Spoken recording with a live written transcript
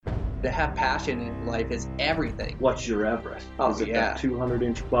To have passion in life is everything. What's your Everest? Oh, Is it yeah. that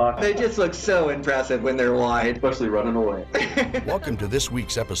 200-inch box? They just look so impressive when they're wide. Especially running away. Welcome to this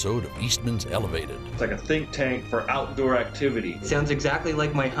week's episode of Eastman's Elevated. It's like a think tank for outdoor activity. Sounds exactly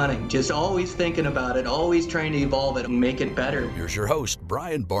like my hunting. Just always thinking about it, always trying to evolve it and make it better. Here's your host,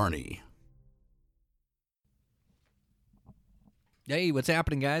 Brian Barney. Hey, what's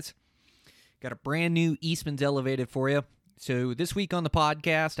happening, guys? Got a brand new Eastman's Elevated for you. So this week on the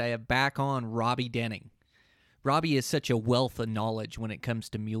podcast, I have back on Robbie Denning. Robbie is such a wealth of knowledge when it comes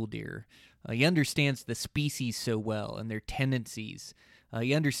to mule deer. He understands the species so well and their tendencies.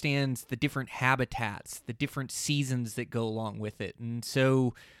 He understands the different habitats, the different seasons that go along with it. And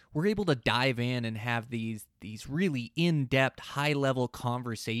so we're able to dive in and have these really in-depth, high-level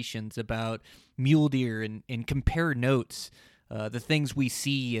conversations about mule deer and compare notes. The things we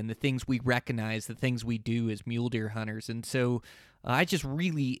see and the things we recognize, the things we do as mule deer hunters. And so I just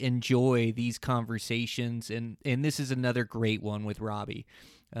really enjoy these conversations, and this is another great one with Robbie.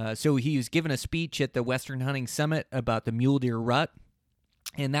 So he was giving a speech at the Western Hunting Summit about the mule deer rut,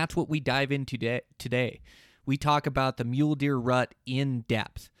 and that's what we dive into today. We talk about the mule deer rut in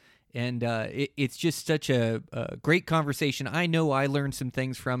depth. And it's just such a great conversation. I know I learned some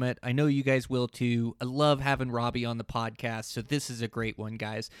things from it. I know you guys will too. I love having Robbie on the podcast, so this is a great one,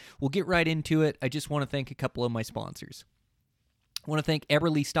 guys. We'll get right into it. I just want to thank a couple of my sponsors. I want to thank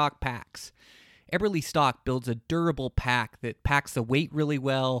Eberly Stock Packs. Eberly Stock builds a durable pack that packs the weight really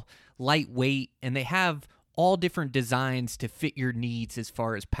well, lightweight, and they have all different designs to fit your needs as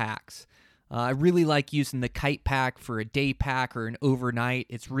far as packs. I really like using the kite pack for a day pack or an overnight.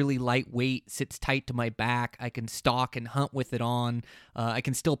 It's really lightweight, sits tight to my back. I can stalk and hunt with it on. I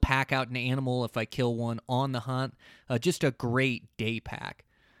can still pack out an animal if I kill one on the hunt. Just a great day pack.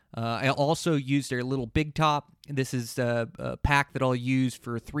 I also use their little big top. This is a pack that I'll use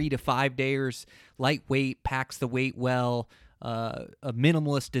for 3 to 5 days. Lightweight, packs the weight well. A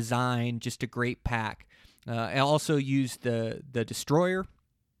minimalist design, just a great pack. I also use the Destroyer.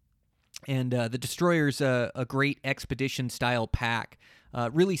 And the Destroyer's a great expedition-style pack.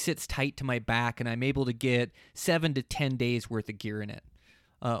 Really sits tight to my back, and I'm able to get 7 to 10 days worth of gear in it.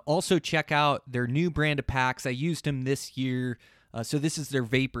 Also, check out their new brand of packs. I used them this year. So this is their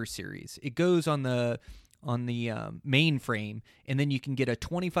Vapor series. It goes on the main frame, and then you can get a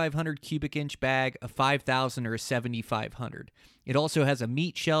 2,500 cubic inch bag, a 5,000, or a 7,500. It also has a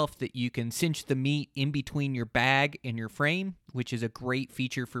meat shelf that you can cinch the meat in between your bag and your frame, which is a great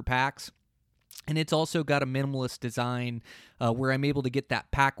feature for packs. And it's also got a minimalist design where I'm able to get that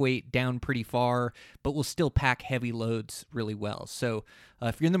pack weight down pretty far, but will still pack heavy loads really well. So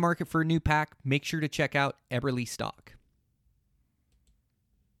if you're in the market for a new pack, make sure to check out Eberly Stock.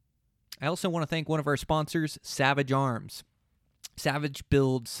 I also want to thank one of our sponsors, Savage Arms. Savage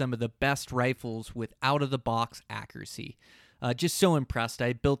builds some of the best rifles with out-of-the-box accuracy. Just so impressed.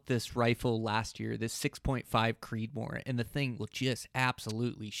 I built this rifle last year, this 6.5 Creedmoor, and the thing will just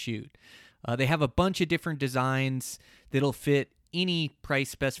absolutely shoot. They have a bunch of different designs that'll fit any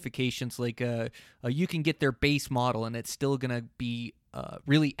price specifications. Like you can get their base model, and it's still going to be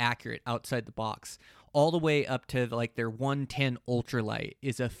really accurate outside the box. All the way up to like their 110 Ultralight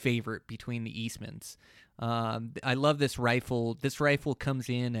is a favorite between the Eastmans. I love this rifle. This rifle comes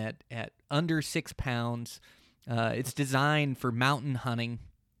in at under 6 pounds. It's designed for mountain hunting.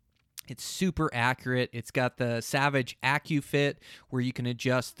 It's super accurate. It's got the Savage AccuFit where you can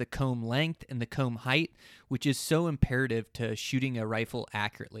adjust the comb length and the comb height, which is so imperative to shooting a rifle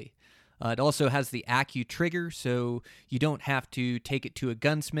accurately. It also has the Accu trigger, so you don't have to take it to a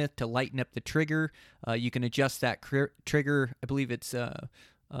gunsmith to lighten up the trigger. You can adjust that trigger. I believe it's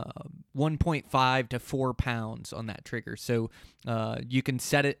 1.5 to 4 pounds on that trigger. So you can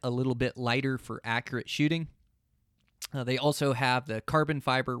set it a little bit lighter for accurate shooting. They also have the carbon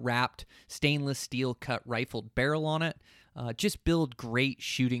fiber wrapped stainless steel cut rifled barrel on it. Just build great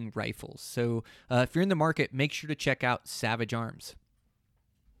shooting rifles. So if you're in the market, make sure to check out Savage Arms.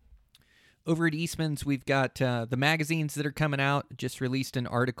 Over at Eastman's, we've got the magazines that are coming out. Just released an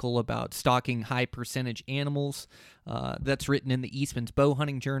article about stalking high percentage animals. That's written in the Eastman's Bow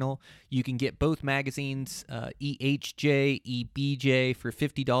Hunting Journal. You can get both magazines, EHJ, EBJ, for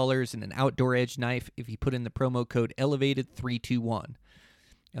 $50 and an Outdoor Edge knife if you put in the promo code ELEVATED321.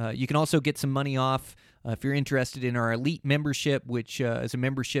 You can also get some money off if you're interested in our Elite membership, which is a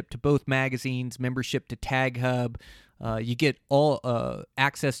membership to both magazines, membership to Tag Hub, You get all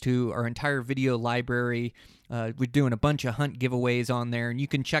access to our entire video library. We're doing a bunch of hunt giveaways on there, and you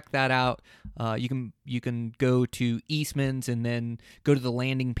can check that out. You can go to Eastman's and then go to the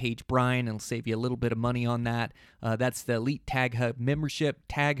landing page, Brian, and it'll save you a little bit of money on that. That's the Elite Tag Hub membership.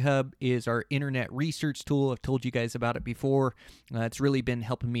 Tag Hub is our internet research tool. I've told you guys about it before. It's really been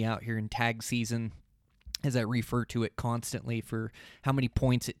helping me out here in tag season, as I refer to it constantly, for how many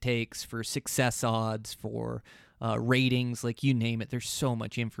points it takes, for success odds, for ratings, like you name it. There's so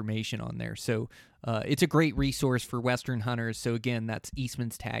much information on there. So it's a great resource for Western hunters. So again, that's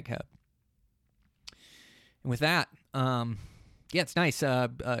Eastman's Tag Hub. And with that, it's nice.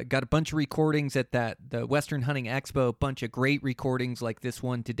 Got a bunch of recordings at the Western Hunting Expo, a bunch of great recordings like this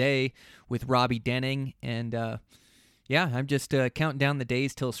one today with Robbie Denning. And I'm just counting down the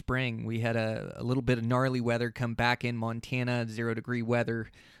days till spring. We had a little bit of gnarly weather come back in Montana, 0-degree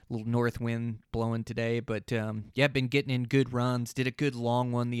weather, a little north wind blowing today. But been getting in good runs. Did a good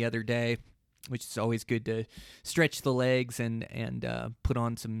long one the other day, which is always good to stretch the legs and put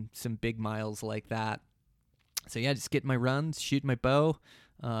on some big miles like that. So just getting my runs, shooting my bow,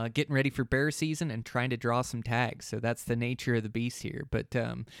 getting ready for bear season, and trying to draw some tags. So that's the nature of the beast here. But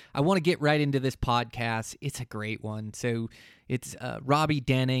I want to get right into this podcast. It's a great one. So it's Robbie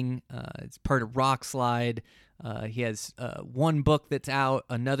Denning. It's part of Rockslide. He has one book that's out,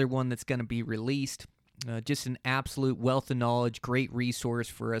 another one that's going to be released. Just an absolute wealth of knowledge, great resource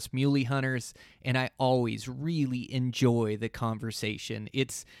for us muley hunters, and I always really enjoy the conversation.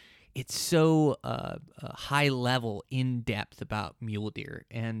 It's so high level, in depth about mule deer,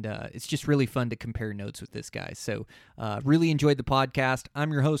 and it's just really fun to compare notes with this guy. So really enjoyed the podcast.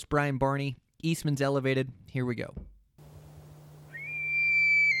 I'm your host, Brian Barney. Eastman's Elevated. Here we go.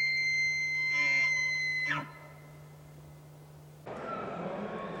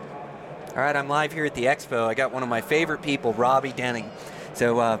 All right, I'm live here at the expo. I got one of my favorite people, Robbie Denning.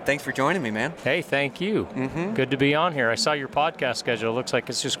 So thanks for joining me, man. Hey, thank you. Mm-hmm. Good to be on here. I saw your podcast schedule. It looks like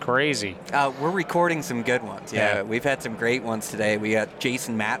it's just crazy. We're recording some good ones. Yeah, we've had some great ones today. We got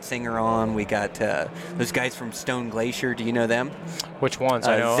Jason Matzinger on. We got those guys from Stone Glacier. Do you know them? Which ones?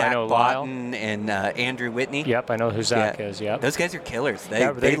 I know Lyle. Boughton and Andrew Whitney. Yep, I know who Zach is. Yep. Those guys are killers. They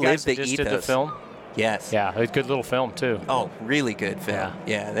live the ethos. Did the film? Yes. Yeah, it's a good little film, too. Oh, really good film.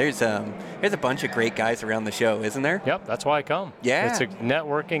 Yeah, there's a bunch of great guys around the show, isn't there? Yep, that's why I come. Yeah. It's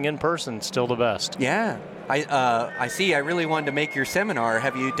networking in person, still the best. Yeah. I see. I really wanted to make your seminar.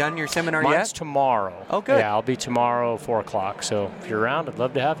 Have you done your seminar yet? Mine's tomorrow. Oh, good. Yeah, I'll be tomorrow, 4 o'clock. So if you're around, I'd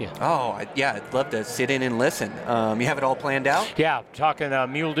love to have you. Oh, I'd love to sit in and listen. You have it all planned out? Yeah, talking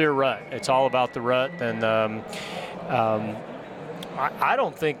mule deer rut. It's all about the rut. And I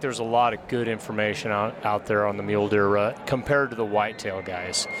don't think there's a lot of good information out there on the mule deer rut compared to the whitetail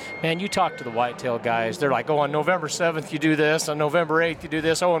guys. Man, you talk to the whitetail guys, they're like, oh, on November 7th you do this, on November 8th you do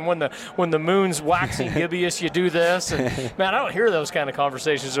this, oh, and when the moon's waxing gibbous you do this. And man, I don't hear those kind of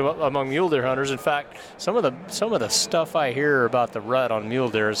conversations among mule deer hunters. In fact, some of the stuff I hear about the rut on mule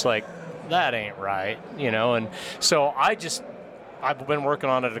deer is like, that ain't right, and so I've been working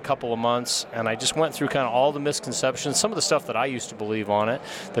on it a couple of months, and I just went through kind of all the misconceptions, some of the stuff that I used to believe on it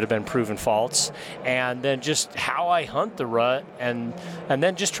that have been proven false, and then just how I hunt the rut, and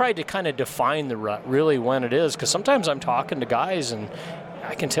then just tried to kind of define the rut, really when it is, because sometimes I'm talking to guys, and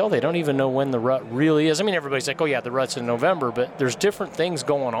I can tell they don't even know when the rut really is. I mean, everybody's like, oh, yeah, the rut's in November, but there's different things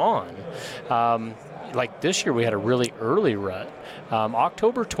going on. Like this year we had a really early rut.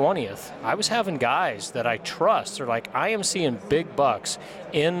 October 20th, I was having guys that I trust. They're like, I am seeing big bucks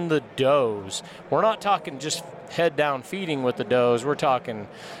in the does. We're not talking just head down feeding with the does. We're talking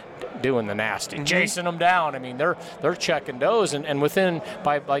doing the nasty, chasing them down. I mean, they're checking does, and within,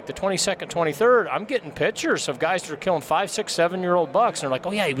 by like the 22nd, 23rd, I'm getting pictures of guys that are killing 5, 6, 7-year-old bucks, and they're like,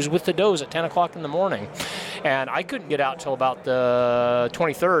 oh yeah, he was with the does at 10 o'clock in the morning. And I couldn't get out till about the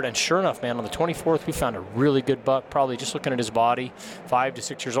 23rd, and sure enough, man, on the 24th, we found a really good buck, probably just looking at his body, 5 to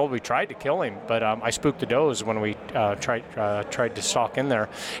 6 years old. We tried to kill him, but I spooked the does when we tried to stalk in there,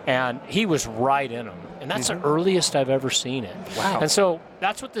 and he was right in them. And that's the earliest I've ever seen it. Wow. And so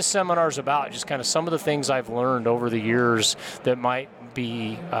that's what this seminar is about, just kind of some of the things I've learned over the years that might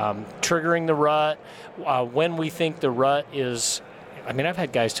be triggering the rut, when we think the rut is I mean, I've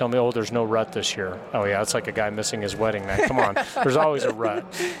had guys tell me, "Oh, there's no rut this year." Oh yeah, it's like a guy missing his wedding night. Come on, there's always a rut.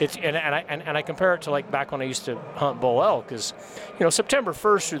 It's and I compare it to like back when I used to hunt bull elk. Is September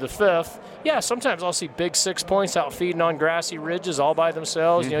 1st through the 5th. Yeah, sometimes I'll see big 6 points out feeding on grassy ridges all by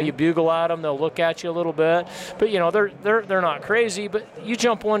themselves. You bugle at them, they'll look at you a little bit, but they're not crazy. But you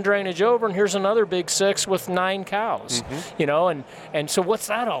jump one drainage over, and here's another big 6 with 9 cows. And so what's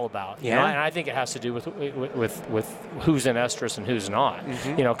that all about? Yeah. And I think it has to do with who's in estrus and who's not.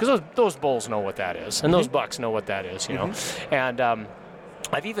 Because those bulls know what that is, and those bucks know what that is. And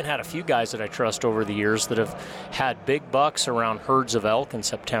I've even had a few guys that I trust over the years that have had big bucks around herds of elk in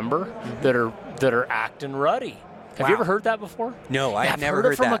September that are acting ruddy. Have you ever heard that before? No, I've never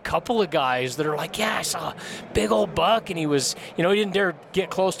heard it from that. a couple of guys that are like, yeah, I saw a big old buck, and he was, he didn't dare get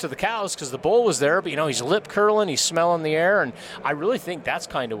close to the cows because the bull was there, but he's lip curling, he's smelling the air, and I really think that's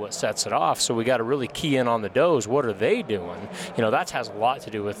kind of what sets it off. So we got to really key in on the does. What are they doing? That has a lot to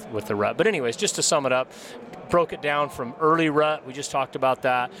do with the rut. But anyways, just to sum it up, broke it down from early rut. We just talked about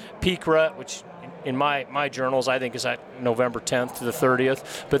that. Peak rut, which in my journals, I think is at November 10th to the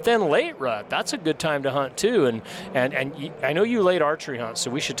 30th. But then late rut, that's a good time to hunt too. And I know you late archery hunt,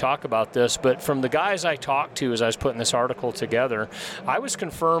 so we should talk about this. But from the guys I talked to as I was putting this article together, I was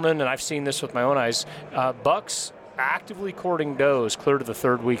confirming, and I've seen this with my own eyes, bucks actively courting does clear to the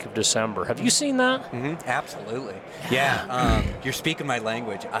 3rd week of December. Have you seen that? Absolutely. Yeah. You're speaking my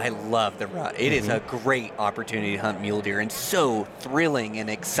language. I love the rut. It is a great opportunity to hunt mule deer, and so thrilling and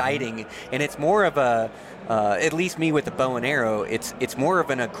exciting. And it's more of a, at least me with the bow and arrow, it's more of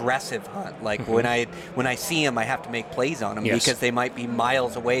an aggressive hunt. Like when I see them, I have to make plays on them because they might be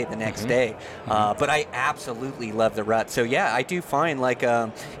miles away the next day. But I absolutely love the rut. So yeah, I do find like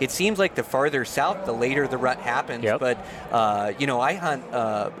it seems like the farther south, the later the rut happens. But I hunt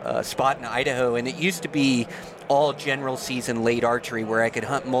a spot in Idaho, and it used to be all general season late archery where I could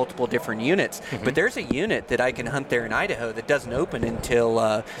hunt multiple different units. But there's a unit that I can hunt there in Idaho that doesn't open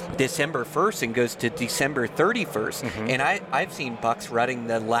until December 1st and goes to December 31st. And I've seen bucks rutting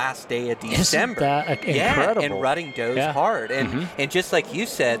the last day of December. Isn't that incredible? And rutting does hard. And just like you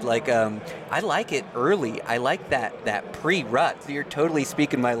said, like I like it early. I like that pre-rut. You're totally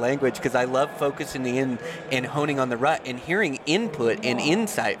speaking my language because I love focusing in and honing on the rut and hearing input and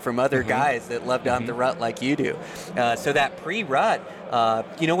insight from other guys that love to hunt the rut like you do. So that pre-rut,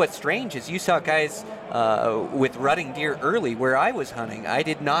 what's strange is you saw guys with rutting deer early where I was hunting. I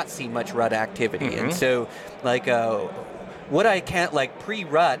did not see much rut activity. And so like what I can't like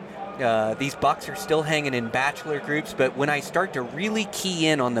pre-rut, these bucks are still hanging in bachelor groups, but when I start to really key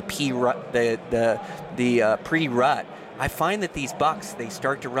in on the pre-rut, I find that these bucks, they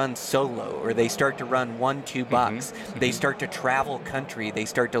start to run solo, or they start to run 1-2 bucks. They start to travel country. They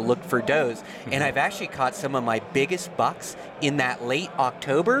start to look for does. And I've actually caught some of my biggest bucks in that late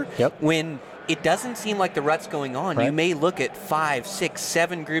October when it doesn't seem like the rut's going on. You may look at 5, 6,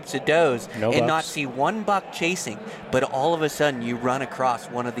 7 groups of does and not see one buck chasing, but all of a sudden you run across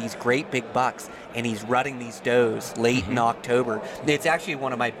one of these great big bucks and he's rutting these does late in October. It's actually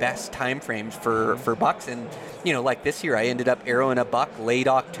one of my best time frames for bucks. And like this year I ended up arrowing a buck late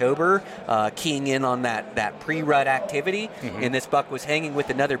October, keying in on that pre-rut activity, and this buck was hanging with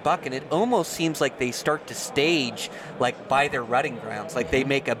another buck, and it almost seems like they start to stage like by their rutting grounds. Like they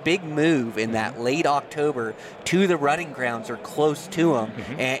make a big move in that late October to the rutting grounds or close to them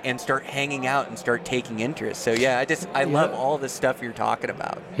and start hanging out and start taking interest. So yeah, I love all the stuff you're talking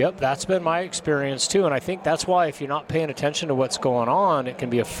about. Yep, that's been my experience too, and I think that's why if you're not paying attention to what's going on, it can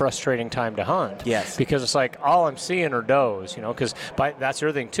be a frustrating time to hunt. Yes. Because it's like all I'm seeing are does, because that's the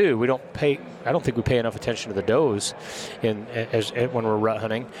other thing too. I don't think we pay enough attention to the does when we're rut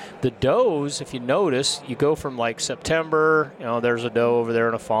hunting. The does, if you notice, you go from like September, there's a doe over there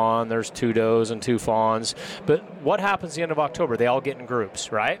and a fawn, there's 2 does and 2 fawns. But what happens at the end of October? They all get in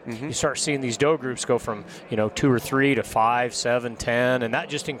groups, right? You start seeing these doe groups go from 2 or 3 to 5, 7, 10, and that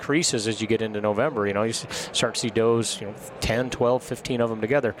just increases as you get into November. You start to see does, 10, 12, 15 of them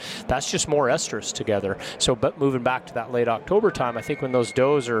together. That's just more estrus together. So, but moving back to that late October time, I think when those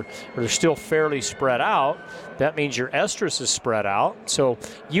does are still fairly spread out, that means your estrus is spread out. So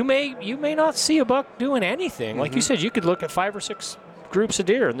you may not see a buck doing anything. Like you said, you could look at 5 or 6 groups of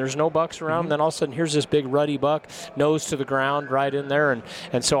deer and there's no bucks around, and then all of a sudden here's this big ruddy buck, nose to the ground right in there,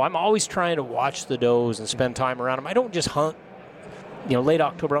 and so I'm always trying to watch the does and spend time around them. I don't just hunt late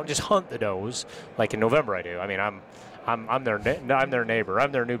October. I don't just hunt the does like in November I do. I mean, I'm their neighbor.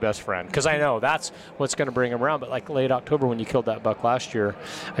 I'm their new best friend because I know that's what's going to bring them around. But like late October when you killed that buck last year,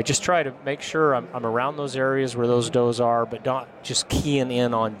 I just try to make sure I'm around those areas where those does are, but not just keying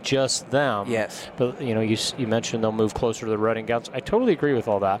in on just them. Yes. But you mentioned they'll move closer to the rutting grounds. I totally agree with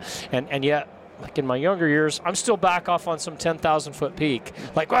all that, and yet. Like in my younger years, I'm still back off on some 10,000-foot peak.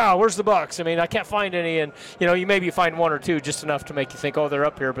 Like, wow, where's the bucks? I mean, I can't find any, and you maybe find one or two just enough to make you think, oh, they're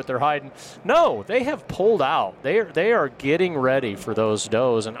up here, but they're hiding. No, they have pulled out. They are getting ready for those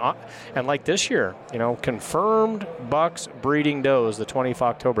does, and like this year, confirmed bucks breeding does the 20th of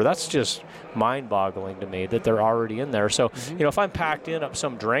October. That's just mind-boggling to me that they're already in there. So, if I'm packed in up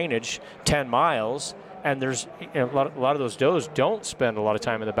some drainage 10 miles. And there's a lot of those does don't spend a lot of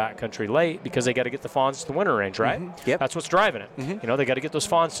time in the backcountry late because they got to get the fawns to the winter range, right? Yep. That's what's driving it. They got to get those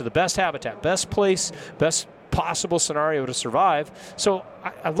fawns to the best habitat, best place, best possible scenario to survive. So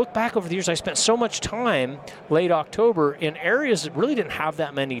I look back over the years, I spent so much time late October in areas that really didn't have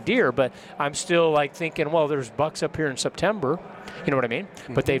that many deer, but I'm still like thinking, well, there's bucks up here in September. You know what I mean?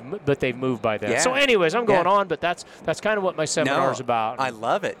 But they've moved by then. Yeah. So anyways, I'm going on, but that's kind of what my seminar's about. I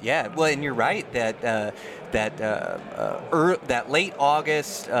love it. Yeah. Well, and you're right that that late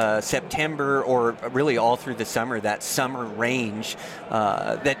August, September, or really all through the summer, that summer range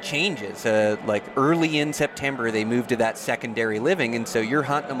that changes. Like early in September, they move to that secondary living, and so you're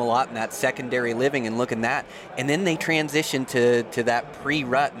hunting them a lot in that secondary living and looking that, and then they transition to that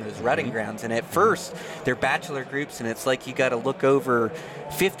pre-rut and those rutting grounds. And at first, they're bachelor groups, and it's like you got to look over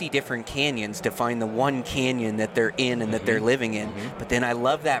 50 different canyons to find the one canyon that they're in and that they're living in. But then I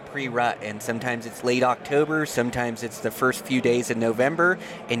love that pre-rut, and sometimes it's late October, sometimes it's the first few days of November,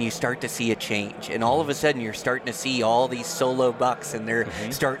 and you start to see a change. And all of a sudden, you're starting to see all these solo bucks, and they're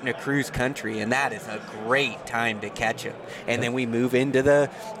starting to cruise country, and that is a great time to catch them. And then we move into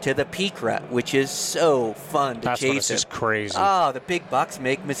the peak rut, which is so fun to That's chase. when it's just crazy. Oh, the big bucks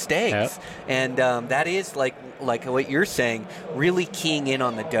make mistakes. And that is like what you're saying, really keying in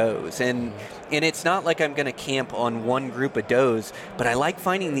on the does. And it's not like I'm going to camp on one group of does, but I like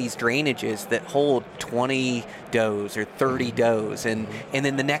finding these drainages that hold 20 does or 30 does, and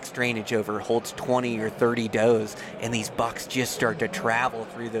then the next drainage over holds 20 or 30 does, and these bucks just start to travel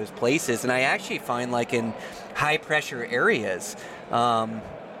through those places. And I actually find, like in high pressure areas,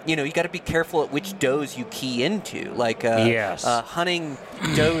 you got to be careful at which does you key into. Like hunting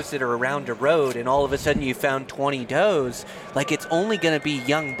does that are around a road, and all of a sudden you found 20 does. Like, it's only going to be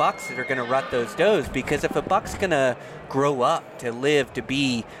young bucks that are going to rut those does, because if a buck's going to grow up to live to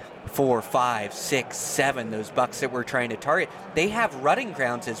be 4, 5, 6, 7, those bucks that we're trying to target, they have rutting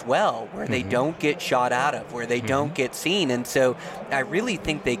grounds as well where they don't get shot out of, where they don't get seen. And so I really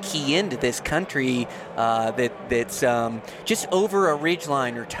think they key into this country that's just over a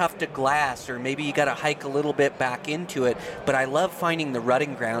ridgeline or tough to glass, or maybe you got to hike a little bit back into it. But I love finding the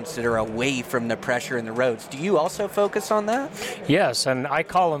rutting grounds that are away from the pressure in the roads. Do you also focus on that? Yes, and I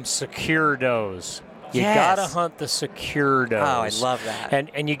call them secure does. You gotta hunt the secure does. Oh, I love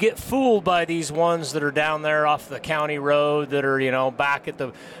that. And you get fooled by these ones that are down there off the county road that are, back at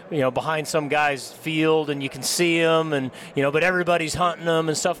the, behind some guy's field, and you can see them, and, but everybody's hunting them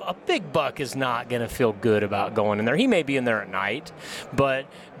and stuff. A big buck is not going to feel good about going in there. He may be in there at night, but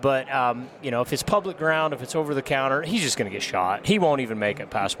if it's public ground, if it's over the counter, he's just going to get shot. He won't even make it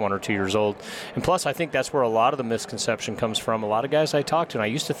past 1 or 2 years old. And plus, I think that's where a lot of the misconception comes from. A lot of guys I talk to, and I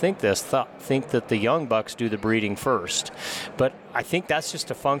used to think think that the young bucks do the breeding first. But I think that's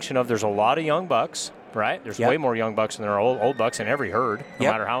just a function of there's a lot of young bucks, right? There's way more young bucks than there are old bucks in every herd, no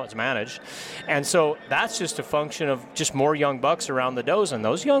matter how it's managed. And so that's just a function of just more young bucks around the does, and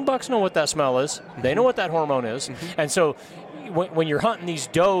those young bucks know what that smell is. They know what that hormone is. And so when you're hunting these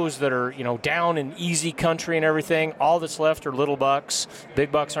does that are, down in easy country and everything, all that's left are little bucks.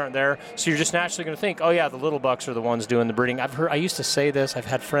 Big bucks aren't there. So you're just naturally going to think, oh, yeah, the little bucks are the ones doing the breeding. I used to say this. I've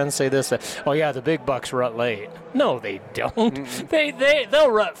had friends say this, that, oh, yeah, the big bucks rut late. No, they don't.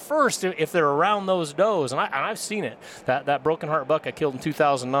 They'll rut first if they're around those does. And I've seen it. That Broken Heart buck I killed in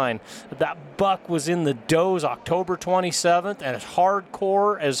 2009, that buck was in the does October 27th and as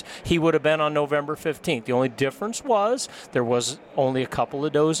hardcore as he would have been on November 15th. The only difference was there was only a couple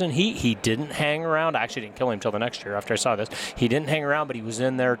of does in heat. He didn't hang around. I actually didn't kill him until the next year after I saw this. He didn't hang around, but he was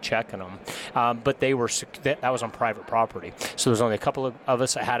in there checking them. But they were that was on private property. So there was only a couple of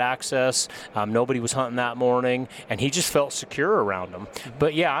us that had access. Nobody was hunting that morning, and he just felt secure around them.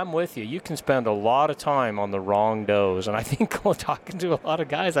 But yeah, I'm with you. You can spend a lot of time on the wrong does, and I think talking to a lot of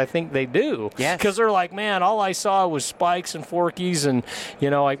guys, I think they do. Yes. Because they're like, man, all I saw was spikes and forkies, and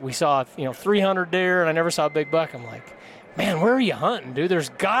we saw 300 deer, and I never saw a big buck. I'm like, man, where are you hunting, dude? There's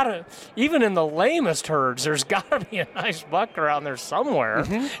gotta, even in the lamest herds, there's gotta be a nice buck around there somewhere,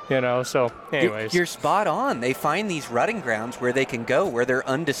 So, anyways, you're spot on. They find these rutting grounds where they can go, where they're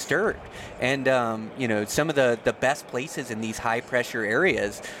undisturbed, and some of the best places in these high pressure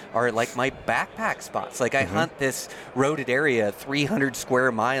areas are like my backpack spots. Like I hunt this roaded area, 300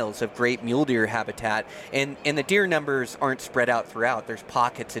 square miles of great mule deer habitat, and the deer numbers aren't spread out throughout. There's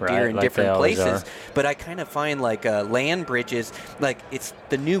pockets of deer in like different they always places, are. but I kind of find like land bridges, like it's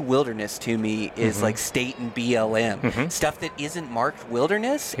the new wilderness to me is like state and BLM stuff that isn't marked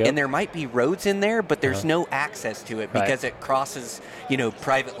wilderness, and there might be roads in there, but there's no access to it because it crosses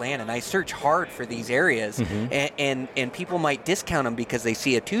private land. And I search hard for these areas, and people might discount them because they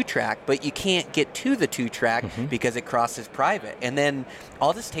see a 2-track, but you can't get to the 2-track because it crosses private. And then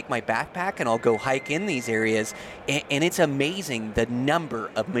I'll just take my backpack and I'll go hike in these areas, and it's amazing the number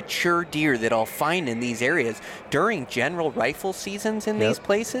of mature deer that I'll find in these areas during general rifle seasons in these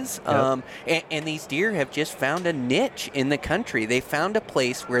places. And these deer have just found a niche in the country. They found a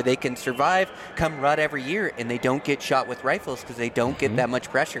place where they can survive come rut every year, and they don't get shot with rifles because they don't get that much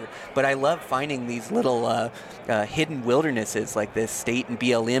pressure. But I love finding these little hidden wildernesses like this state and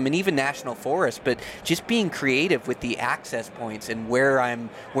BLM and even national forest, but just being creative with the access points and where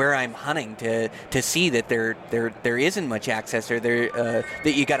I'm hunting to see that there isn't much access, or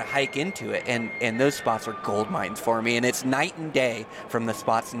that you got to hike into it, and those spots are gold mines for me. And it's night and day from the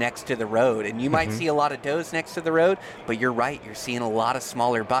spots next to the road. And you might see a lot of does next to the road, but you're right, you're seeing a lot of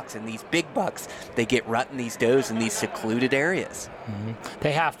smaller bucks, and these big bucks, they get rutting these does in these secluded areas.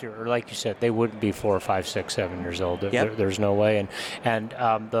 They have to, or like you said, they wouldn't be 4, 5, 6, 7 years old. There's no way. And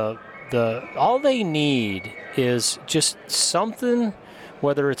the all they need is just something,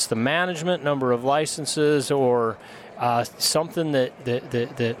 whether it's the management, number of licenses, or something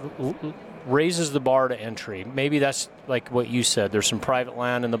that raises the bar to entry. Maybe that's like what you said. There's some private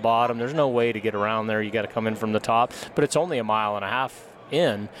land in the bottom. There's no way to get around there. You got to come in from the top, but it's only 1.5 miles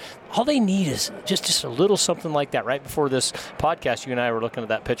in. All they need is just a little something like that. Right before this podcast, you and I were looking at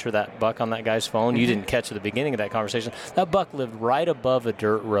that picture of that buck on that guy's phone. You didn't catch the beginning of that conversation. That buck lived right above a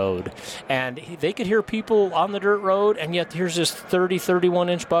dirt road, and they could hear people on the dirt road, and yet here's this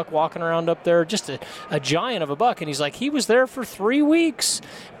 31-inch buck walking around up there, just a giant of a buck. And he's like, he was there for 3 weeks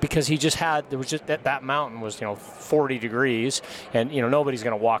because there was just that mountain was 40 degrees, and nobody's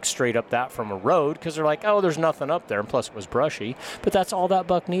going to walk straight up that from a road because they're like, oh, there's nothing up there, and plus it was brushy. But that's all that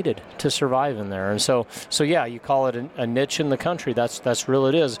buck needed to survive in there. And so yeah, you call it a niche in the country. That's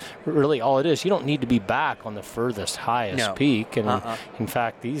really all it is. You don't need to be back on the furthest highest peak. And in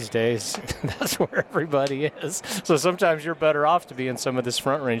fact, these days, that's where everybody is. So sometimes you're better off to be in some of this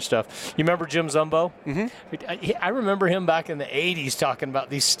front range stuff. You remember Jim Zumbo? I remember him back in the 80s talking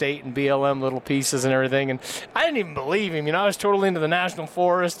about these state and BLM little pieces and everything. And I didn't even believe him. I was totally into the national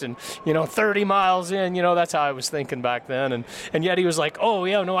forest and, 30 miles in, that's how I was thinking back then. And yet he was like, oh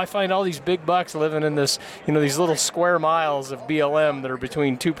yeah, no, I find all these big bucks living in this, these little square miles of BLM that are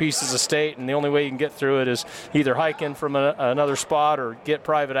between two pieces of state, and the only way you can get through it is either hike in from another spot or get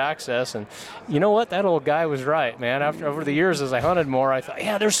private access. And you know what? That old guy was right, man. Over the years, as I hunted more, I thought,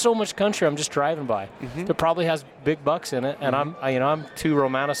 yeah, there's so much country I'm just driving by that probably has big bucks in it, and I'm too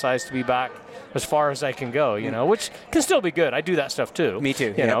romanticized to be back as far as I can go, which can still be good. I do that stuff too. Me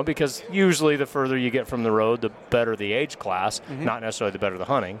too. You know, because usually the further you get from the road, the better the age class, not necessarily the better the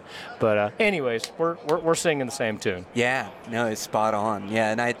hunting. But anyways, we're singing the same tune. Yeah, no, it's spot on.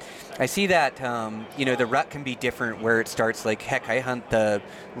 Yeah, and I see that, the rut can be different where it starts. Like, heck, I hunt the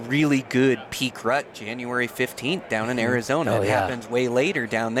really good peak rut January 15th down in Arizona. It happens way later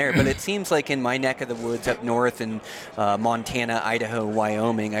down there. But it seems like in my neck of the woods up north in Montana, Idaho,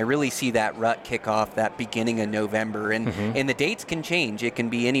 Wyoming, I really see that rut kick off that beginning of November. And the dates can change. It can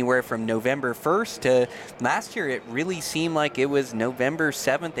be anywhere from November 1st to last year. It really seemed like it was November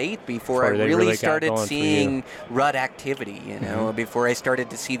 7th, 8th before I really started seeing rut activity, before I started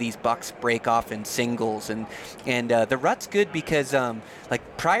to see these bucks break off in singles. And the rut's good because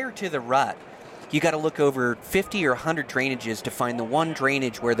prior to the rut, you got to look over 50 or 100 drainages to find the one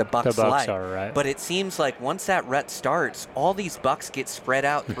drainage where the bucks lie. Right. But it seems like once that rut starts, all these bucks get spread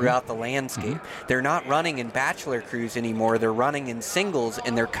out throughout the landscape. They're not running in bachelor crews anymore. They're running in singles,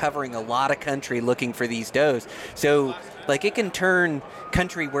 and they're covering a lot of country looking for these does. So Like, it can turn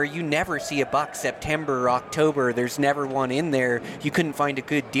country where you never see a buck September, October. There's never one in there. You couldn't find a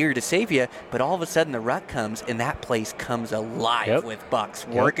good deer to save you, but all of a sudden the rut comes, and that place comes alive with bucks,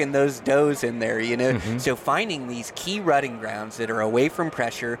 working those does in there, you know. So finding these key rutting grounds that are away from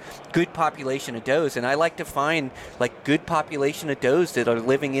pressure, good population of does, and I like to find like good population of does that are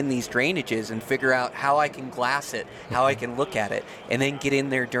living in these drainages and figure out how I can glass it, how I can look at it, and then get in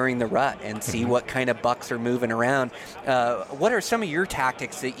there during the rut and see what kind of bucks are moving around. What are some of your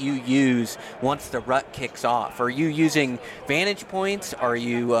tactics that you use once the rut kicks off? Are you using vantage points? Are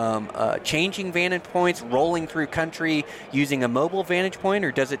you changing vantage points, rolling through country, using a mobile vantage point,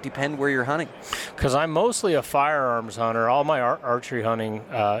 or does it depend where you're hunting? Because I'm mostly a firearms hunter. All my archery hunting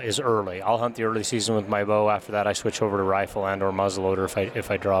is early. I'll hunt the early season with my bow. After that, I switch over to rifle and or muzzleloader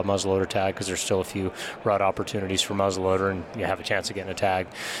if I draw a muzzleloader tag, because there's still a few rut opportunities for muzzleloader, and you have a chance of getting a tag.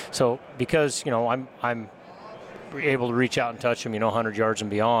 So because I'm able to reach out and touch them, 100 yards and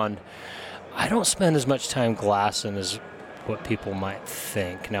beyond, I don't spend as much time glassing as what people might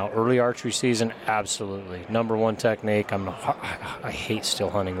think. Now, early archery season, absolutely. Number one technique. I hate still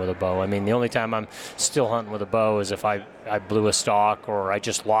hunting with a bow. I mean, the only time I'm still hunting with a bow is if I blew a stalk or I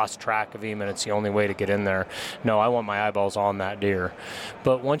just lost track of him and it's the only way to get in there. No, I want my eyeballs on that deer.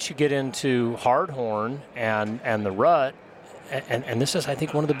 But once you get into hardhorn and the rut, and this is, I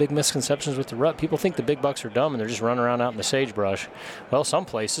think, one of the big misconceptions with the rut. People think the big bucks are dumb and they're just running around out in the sagebrush. Well, some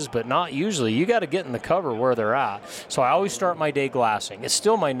places, but not usually. You got to get in the cover where they're at. So I always start my day glassing. It's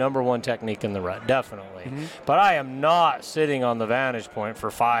still my number one technique in the rut, definitely. But I am not sitting on the vantage point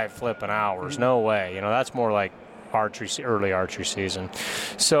for 5 flipping hours. No way. That's more like early archery season.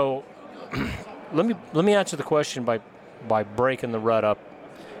 So let me answer the question by breaking the rut up.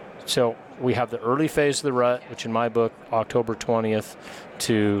 So we have the early phase of the rut, which in my book, October 20th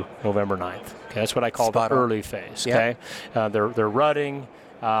to November 9th. Okay, that's what I call the early phase. Okay, they're rutting.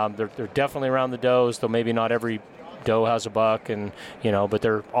 They're definitely around the does, though maybe not every doe has a buck, and but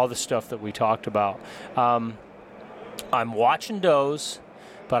they're all the stuff that we talked about. I'm watching does,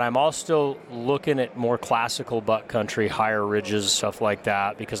 but I'm also still looking at more classical buck country, higher ridges, stuff like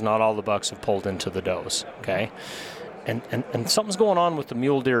that, because not all the bucks have pulled into the does. Okay. And something's going on with the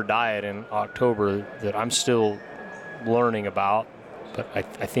mule deer diet in October that I'm still learning about, but I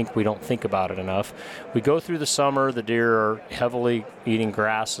think we don't think about it enough. We go through the summer, the deer are heavily eating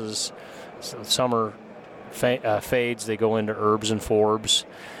grasses. So summer fades, they go into herbs and forbs.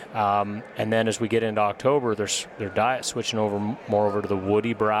 And then as we get into October, their diet switching more over to the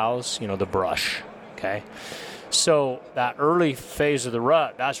woody browse, the brush, okay? So that early phase of the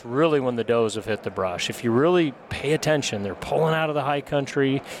rut, that's really when the does have hit the brush. If you really pay attention, they're pulling out of the high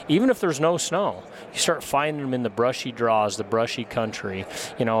country. Even if there's no snow, you start finding them in the brushy draws, the brushy country.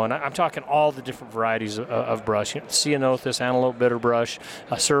 And I'm talking all the different varieties of brush. Ceanothus, antelope bitterbrush,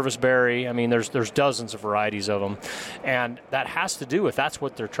 serviceberry. I mean, there's dozens of varieties of them. And that has to do with that's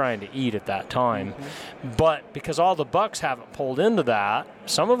what they're trying to eat at that time. But because all the bucks haven't pulled into that,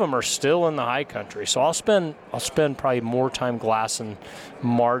 some of them are still in the high country. So I'll spend probably more time glassing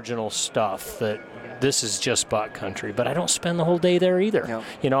marginal stuff that this is just buck country, but I don't spend the whole day there either. Nope.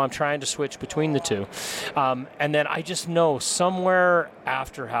 I'm trying to switch between the two. And then I just know somewhere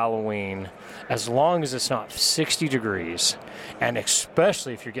after Halloween, as long as it's not 60 degrees, and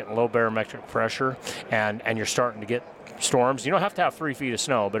especially if you're getting low barometric pressure and you're starting to get storms, you don't have to have 3 feet of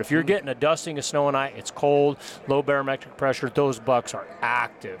snow, but if you're getting a dusting of snow and ice, it's cold, low barometric pressure, those bucks are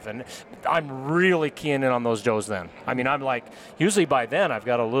active, and I'm really keying in on those does then. I mean, I'm like, usually by then I've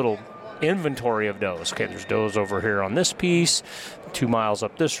got a little inventory of does. Okay, there's does over here on this piece, 2 miles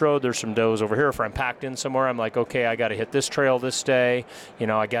up this road, there's some does over here. If I'm packed in somewhere, I'm like, okay, I got to hit this trail this day.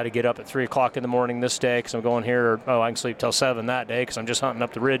 I got to get up at 3 o'clock in the morning this day because I'm going here. I can sleep till 7 that day because I'm just hunting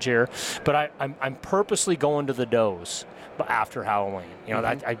up the ridge here. But I'm purposely going to the does after Halloween.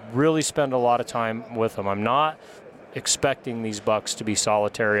 I really spend a lot of time with them. I'm not expecting these bucks to be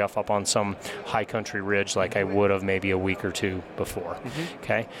solitary up on some high country ridge like I would have maybe a week or two before.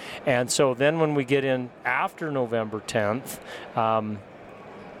 Okay, and so then when we get in after November 10th, I'm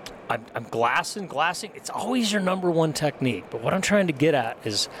glassing. It's always your number one technique, but what I'm trying to get at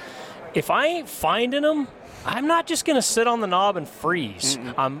is if I ain't finding them, I'm not just going to sit on the knob and freeze.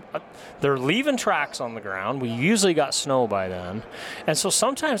 They're leaving tracks on the ground. We usually got snow by then. And so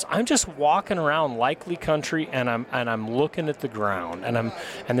sometimes I'm just walking around likely country and I'm looking at the ground.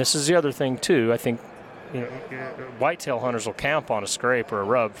 And this is the other thing too. I think whitetail hunters will camp on a scrape or a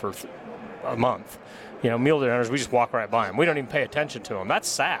rub for a month. Mule deer hunters, we just walk right by them. We don't even pay attention to them. That's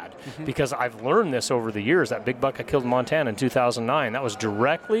sad because I've learned this over the years. That big buck I killed in Montana in 2009, that was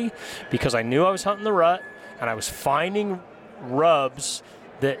directly because I knew I was hunting the rut and I was finding rubs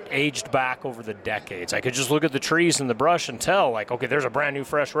that aged back over the decades. I could just look at the trees and the brush and tell, like, okay, there's a brand new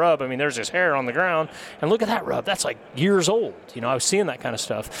fresh rub. I mean, there's this hair on the ground, and look at that rub. That's like years old. I was seeing that kind of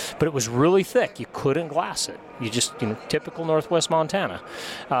stuff, but it was really thick. You couldn't glass it. You just, typical Northwest Montana.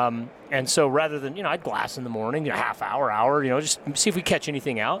 And so rather than, I'd glass in the morning, half hour, just see if we catch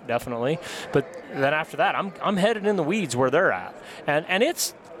anything out, definitely. But then after that, I'm headed in the weeds where they're at. And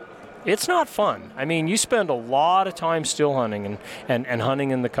it's not fun. I mean, you spend a lot of time still hunting and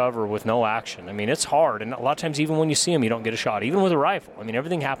hunting in the cover with no action. I mean, it's hard. And a lot of times, even when you see them, you don't get a shot, even with a rifle. I mean,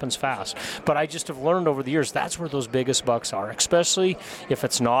 everything happens fast. But I just have learned over the years, that's where those biggest bucks are, especially if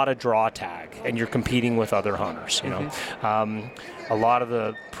it's not a draw tag and you're competing with other hunters, a lot of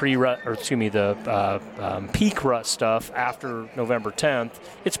the peak rut stuff after November 10th,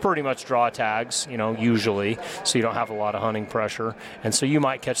 it's pretty much draw tags, usually, so you don't have a lot of hunting pressure. And so you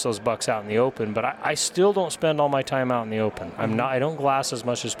might catch those bucks out in the open, but I still don't spend all my time out in the open. I don't glass as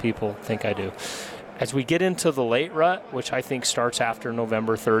much as people think I do. As we get into the late rut, which I think starts after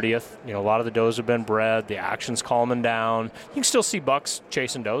November 30th, a lot of the does have been bred, the action's calming down. You can still see bucks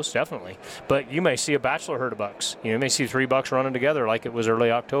chasing does, definitely, but you may see a bachelor herd of bucks. You may see 3 bucks running together like it was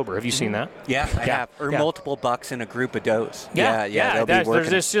early October. Have you seen that? Yeah, I have. Or multiple bucks in a group of does. Yeah.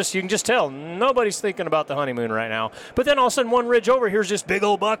 There's just, you can just tell nobody's thinking about the honeymoon right now. But then all of a sudden, one ridge over, here's this big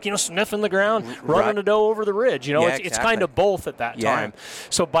old buck, sniffing the ground, running a doe over the ridge. It's kind of both at that time.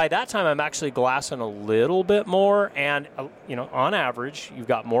 So by that time, I'm actually glassing a little bit more, and on average you've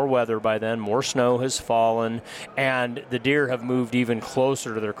got more weather by then, more snow has fallen, and the deer have moved even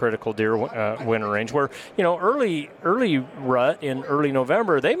closer to their critical deer winter range, where early rut in early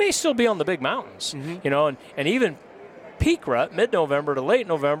November, they may still be on the big mountains, and even peak rut, mid-November to late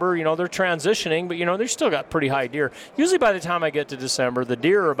November, they're transitioning, but, they've still got pretty high deer. Usually by the time I get to December, the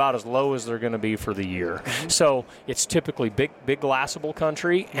deer are about as low as they're going to be for the year. So it's typically big glassable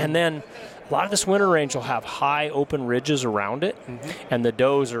country, and then a lot of this winter range will have high open ridges around it, and the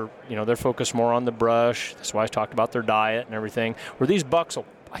does are, they're focused more on the brush. That's why I talked about their diet and everything, where these bucks will,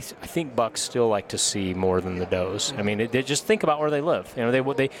 I think bucks still like to see more than the does. I mean, they just think about where they live.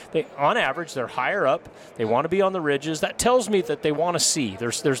 They on average, they're higher up. They want to be on the ridges. That tells me that they want to see.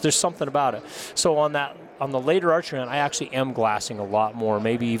 There's something about it. So on the later archery hunt, I actually am glassing a lot more,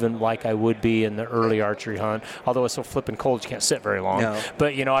 maybe even like I would be in the early archery hunt, although it's so flipping cold you can't sit very long. No.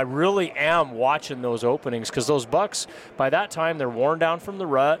 But, I really am watching those openings, because those bucks, by that time, they're worn down from the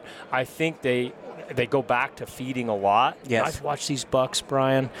rut. I think they go back to feeding a lot. Yes. I've watched these bucks,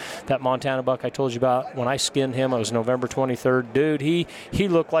 Brian. That Montana buck I told you about, when I skinned him, it was November 23rd. Dude, he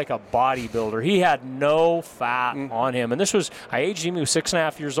looked like a bodybuilder. He had no fat on him. And I aged him, he was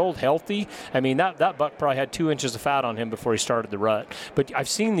 6.5 years old, healthy. I mean, that buck probably had 2 inches of fat on him before he started the rut. But I've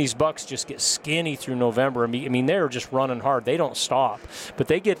seen these bucks just get skinny through November. I mean, they're just running hard. They don't stop. But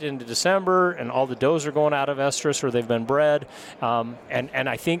they get into December, and all the does are going out of estrus, or they've been bred. And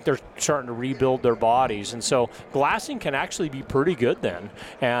I think they're starting to rebuild their bodies, and so glassing can actually be pretty good then.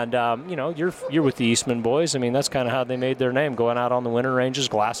 And you're with the Eastman boys. I mean, that's kind of how they made their name, going out on the winter ranges,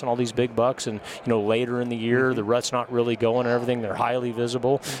 glassing all these big bucks. And later in the year, the rut's not really going and everything, they're highly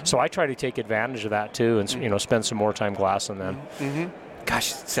visible. So I try to take advantage of that too, and spend some more time glassing then.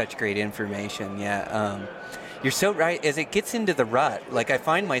 Gosh, such great information. You're so right. As it gets into the rut, I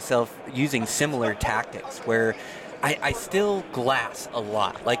find myself using similar tactics where I still glass a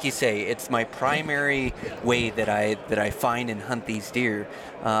lot. Like you say, it's my primary way that I find and hunt these deer.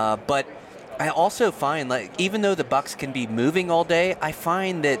 But I also find, even though the bucks can be moving all day, I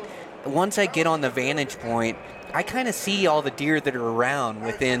find that once I get on the vantage point, I kind of see all the deer that are around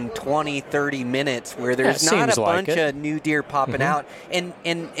within 20, 30 minutes, where there's not a bunch of new deer popping out. And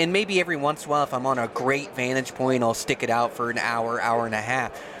maybe every once in a while, if I'm on a great vantage point, I'll stick it out for an hour, hour and a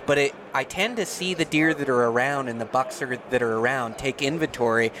half. But I tend to see the deer that are around and the bucks that are around, take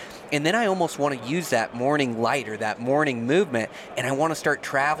inventory, and then I almost want to use that morning light or that morning movement, and I want to start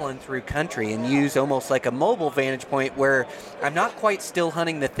traveling through country and use almost like a mobile vantage point where I'm not quite still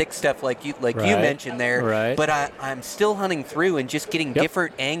hunting the thick stuff like you mentioned there, but I'm still hunting through and just getting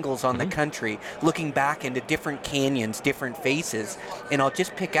different angles on the country, looking back into different canyons, different faces, and I'll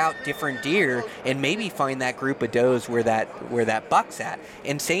just pick out different deer and maybe find that group of does where that buck's at.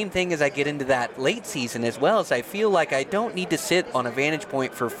 And same thing as I get into that late season as well, as I feel like I don't need to sit on a vantage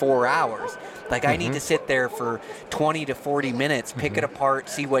point for 4 hours. I need to sit there for 20 to 40 minutes, pick it apart,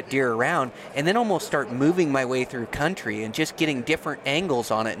 see what deer are around, and then almost start moving my way through country and just getting different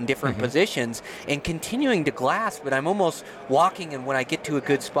angles on it in different positions and continuing to glass. But I'm almost walking, and when I get to a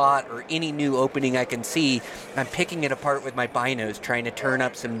good spot or any new opening I can see, I'm picking it apart with my binos, trying to turn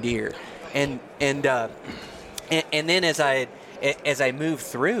up some deer. and then as I move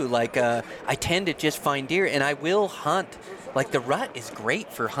through, like I tend to just find deer, and I will hunt. Like the rut is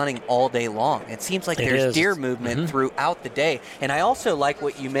great for hunting all day long. It seems like there's deer movement throughout the day. And I also like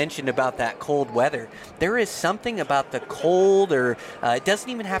what you mentioned about that cold weather. There is something about the cold, or it doesn't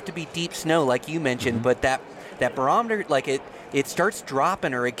even have to be deep snow like you mentioned, but that barometer, like it starts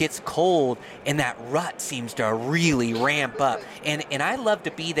dropping or it gets cold, and that rut seems to really ramp up. And I love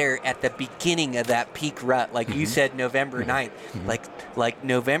to be there at the beginning of that peak rut, like you said, November 9th. Like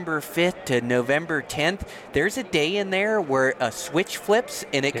November 5th to November 10th, there's a day in there where a switch flips,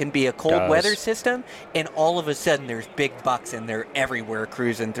 and it can be a cold weather system, and all of a sudden there's big bucks, and they're everywhere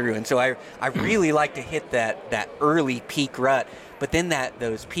cruising through. And so I really like to hit that early peak rut. But then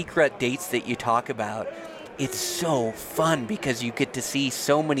those peak rut dates that you talk about, it's so fun because you get to see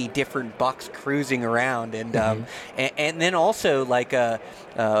so many different bucks cruising around, and then also like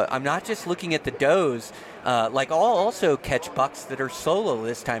I'm not just looking at the does. Like I'll also catch bucks that are solo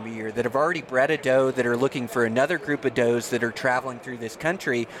this time of year, that have already bred a doe, that are looking for another group of does that are traveling through this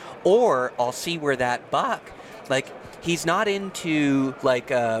country, or I'll see where that buck, like he's not into like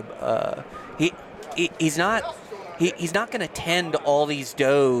he's not going to tend all these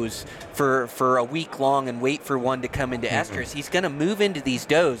does for a week long and wait for one to come into estrus. He's going to move into these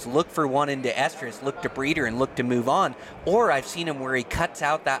does, look for one into estrus, look to breed her, and look to move on. Or I've seen him where he cuts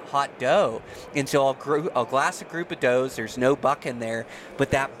out that hot doe, and so I'll glass a group of does. There's no buck in there, but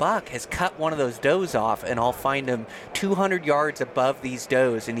that buck has cut one of those does off, and I'll find him 200 yards above these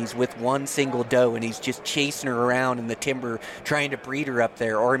does, and he's with one single doe, and he's just chasing her around in the timber, trying to breed her up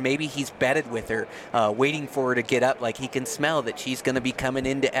there. Or maybe he's bedded with her, waiting for her to get up, like he can smell that she's going to be coming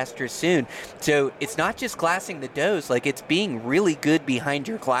into estrus soon. So it's not just glassing the does, like it's being really good behind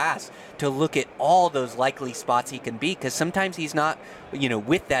your glass to look at all those likely spots he can be, because sometimes he's not,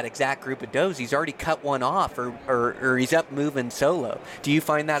 with that exact group of does. He's already cut one off, or he's up moving solo. Do you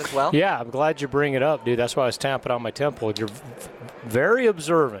find that as well? Yeah, I'm glad you bring it up, dude. That's why I was tapping on my temple. You're very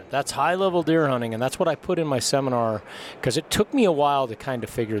observant. That's high-level deer hunting, and that's what I put in my seminar, because it took me a while to kind of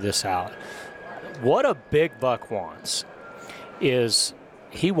figure this out. What a big buck wants is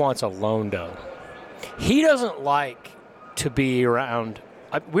he wants a lone doe. He doesn't like to be around.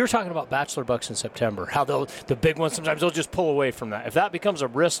 We were talking about bachelor bucks in September, how the big ones, sometimes they'll just pull away from that. If that becomes a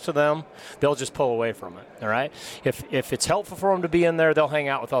risk to them, they'll just pull away from it, all right? If it's helpful for them to be in there, they'll hang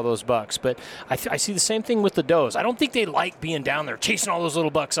out with all those bucks. But I see the same thing with the does. I don't think they like being down there chasing all those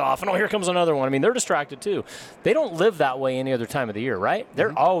little bucks off, and here comes another one. I mean, they're distracted too. They don't live that way any other time of the year, right?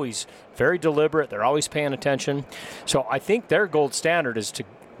 They're always very deliberate. They're always paying attention. So I think their gold standard is to,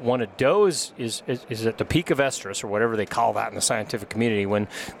 when a doe is at the peak of estrus, or whatever they call that in the scientific community, when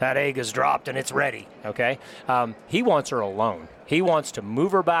that egg is dropped and it's ready, okay? He wants her alone. He wants to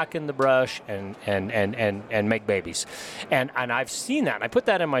move her back in the brush and make babies. And I've seen that, and I put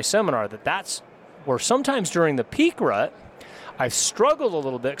that in my seminar, that's where sometimes during the peak rut, I've struggled a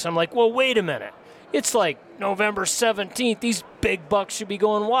little bit, because I'm like, well, wait a minute. It's like November 17th. These big bucks should be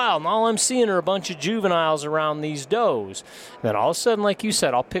going wild. And all I'm seeing are a bunch of juveniles around these does. And then all of a sudden, like you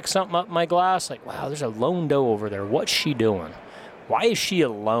said, I'll pick something up in my glass. Like, wow, there's a lone doe over there. What's she doing? Why is she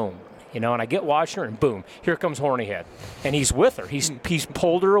alone? And I get watching her, and boom, here comes Horny Head. And he's with her. He's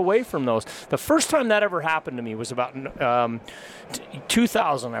pulled her away from those. The first time that ever happened to me was about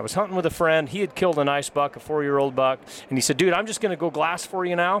 2000. I was hunting with a friend. He had killed a nice buck, a 4-year-old buck. And he said, dude, I'm just going to go glass for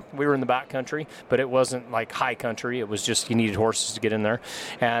you now. We were in the back country, but it wasn't like high country. It was just, you needed horses to get in there.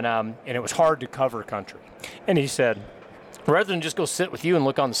 And it was hard to cover country. And he said, rather than just go sit with you and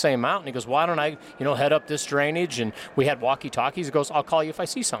look on the same mountain, he goes, why don't I, head up this drainage? And we had walkie-talkies. He goes, I'll call you if I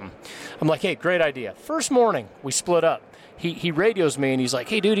see something. I'm like, hey, great idea. First morning, we split up. He radios me, and he's like,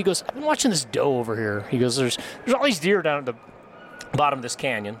 hey, dude, he goes, I've been watching this doe over here. He goes, there's all these deer down at the bottom of this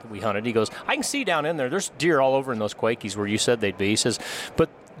canyon that we hunted. He goes, I can see down in there. There's deer all over in those Quakies where you said they'd be. He says, but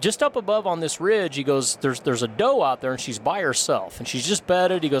just up above on this ridge, he goes, there's a doe out there, and she's by herself, and she's just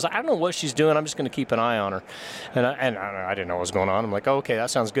bedded. He goes, I don't know what she's doing. I'm just going to keep an eye on her. And I didn't know what was going on. I'm like, oh, okay, that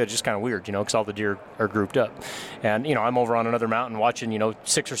sounds good. Just kind of weird, because all the deer are grouped up. And, I'm over on another mountain watching,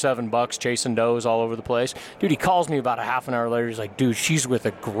 6 or 7 bucks chasing does all over the place. Dude, he calls me about a half an hour later. He's like, dude, she's with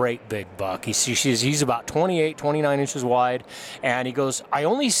a great big buck. He's about 28, 29 inches wide. And he goes, I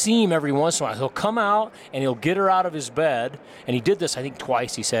only see him every once in a while. He'll come out, and he'll get her out of his bed. And he did this, I think,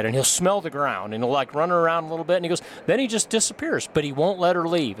 twice, he said. And he'll smell the ground, and he'll run her around a little bit, and he goes, then he just disappears, but he won't let her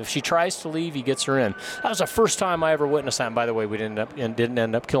leave. If she tries to leave, he gets her in. That was the first time I ever witnessed that. And by the way, we didn't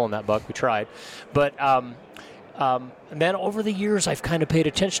end up killing that buck. We tried, but And then over the years, I've kind of paid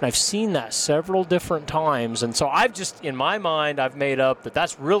attention. I've seen that several different times. And so I've just, in my mind, I've made up that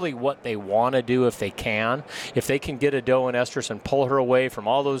that's really what they want to do if they can. If they can get a doe in estrus and pull her away from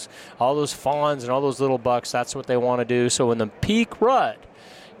all those fawns and all those little bucks, that's what they want to do. So in the peak rut,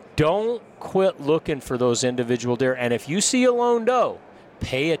 don't quit looking for those individual deer. And if you see a lone doe,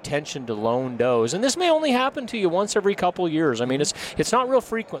 pay attention to lone does. And this may only happen to you once every couple of years. I mean, it's not real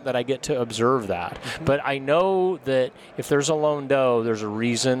frequent that I get to observe that. But I know that if there's a lone doe, there's a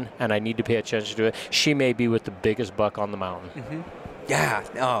reason, and I need to pay attention to it. She may be with the biggest buck on the mountain. Yeah.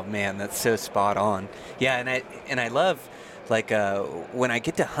 Oh, man, that's so spot on. Yeah, and I love, like, when I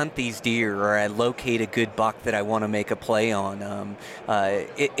get to hunt these deer or I locate a good buck that I want to make a play on,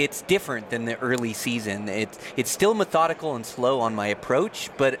 it's different than the early season. It's still methodical and slow on my approach,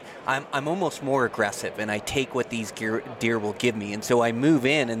 but I'm almost more aggressive, and I take what these deer will give me. And so I move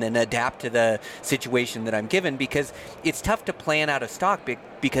in and then adapt to the situation that I'm given, because it's tough to plan out a stock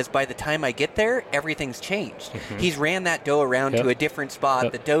because by the time I get there, everything's changed. He's ran that doe around to a different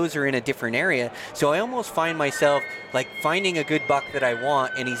spot. The does are in a different area. So I almost find myself like finding a good buck that I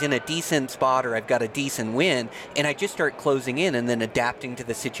want, and he's in a decent spot, or I've got a decent win, and I just start closing in and then adapting to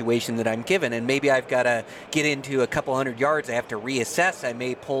the situation that I'm given. And maybe I've got to get into a couple hundred yards. I have to reassess. I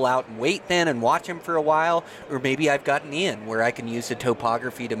may pull out and wait then and watch him for a while, or maybe I've gotten in where I can use the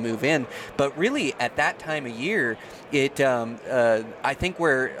topography to move in. But really, at that time of year, I think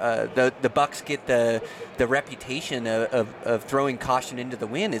where the bucks get the reputation of throwing caution into the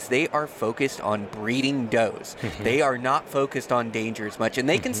wind is they are focused on breeding does. They are not focused on danger as much, and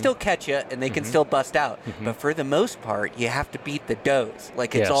they can still catch you and they can still bust out. But for the most part, you have to beat the does.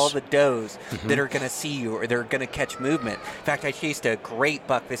 Like, it's all the does that are going to see you, or they're going to catch movement. In fact, I chased a great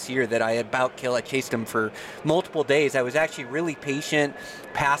buck this year that I about killed. I chased him for multiple days. I was actually really patient,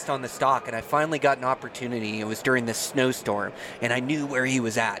 passed on the stock, and I finally got an opportunity. It was during the snowstorm, and I knew where he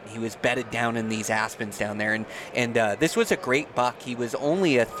was at. He was bedded down in these aspens down there, and this was a great buck. He was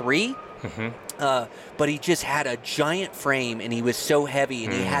only a 3. But he just had a giant frame, and he was so heavy,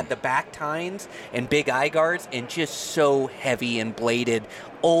 and he had the back tines and big eye guards, and just so heavy and bladed,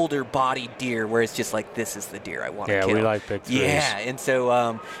 older bodied deer, where it's just like, this is the deer I want to kill. Yeah, we like big 3s. Yeah, and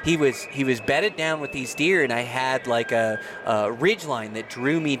so he was bedded down with these deer, and I had like a ridge line that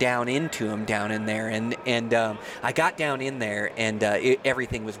drew me down into him down in there, and I got down in there, and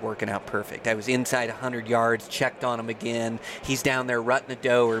everything was working out perfect. I was inside 100 yards, checked on him again. He's down there rutting a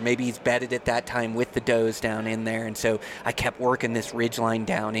doe, or maybe he's bedded at that time with the does down in there, and so I kept working this ridge line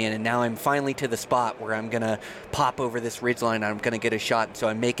down in, and now I'm finally to the spot where I'm going to pop over this ridge line, and I'm going to get a shot. And so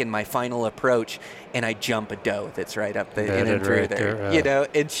I'm making my final approach, and I jump a doe that's right up the in and through there. You know,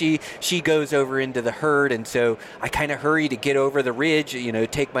 and she goes over into the herd, and so I kind of hurry to get over the ridge, you know,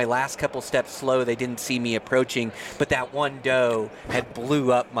 take my last couple steps slow. They didn't see me approaching, but that one doe had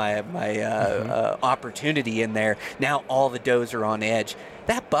blew up my opportunity in there. Now all the does are on edge.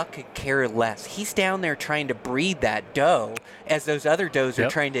 That buck could care less. He's down there trying to breed that doe as those other does are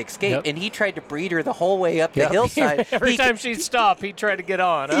trying to escape, and he tried to breed her the whole way up the hillside. Every time she'd stop, he'd try to get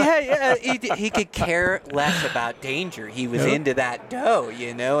on. Huh? Yeah. He could care less about danger. He was into that doe,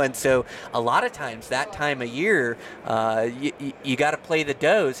 you know, and so a lot of times that time of year, you got to play the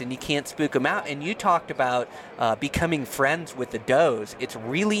does, and you can't spook them out. And you talked about becoming friends with the does. It's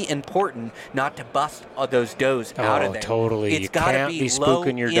really important not to bust those does out of there. Totally. It's got to be low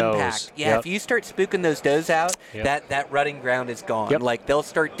your impact. does. Yeah, if you start spooking those does out, that rutting ground is gone. Like, they'll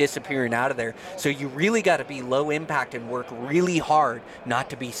start disappearing out of there. So you really got to be low impact and work really hard not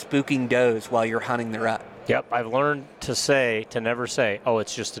to be spooking does while you're hunting the rut. Yep, I've learned to never say, "Oh,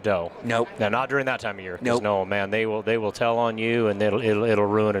 it's just a doe." Nope. Now, not during that time of year. Nope. No, man, they will tell on you, and it'll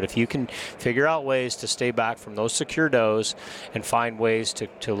ruin it. If you can figure out ways to stay back from those secure does and find ways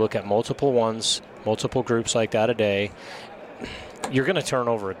to look at multiple ones, multiple groups like that a day, you're going to turn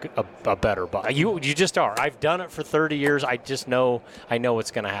over a better buck. You just are. I've done it for 30 years. I know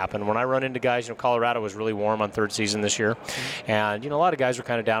what's going to happen. When I run into guys, Colorado was really warm on third season this year. And, a lot of guys were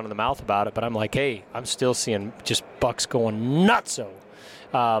kind of down in the mouth about it. But I'm like, hey, I'm still seeing just bucks going nutso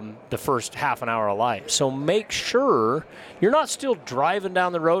the first half an hour of life. So make sure you're not still driving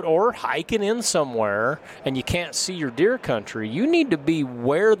down the road or hiking in somewhere and you can't see your deer country. You need to be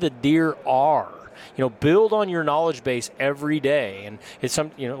where the deer are. Build on your knowledge base every day. And it's a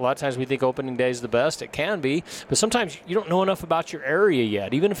lot of times we think opening day is the best. It can be, but sometimes you don't know enough about your area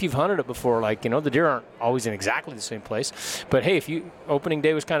yet. Even if you've hunted it before, the deer aren't always in exactly the same place. But hey, opening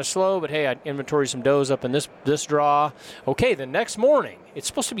day was kind of slow, but hey, I inventoried some does up in this draw. Okay, the next morning, It's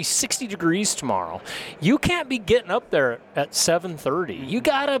supposed to be 60 degrees tomorrow. You can't be getting up there at 7:30. You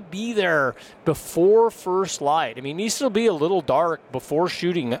got to be there before first light. I mean, it needs to be a little dark before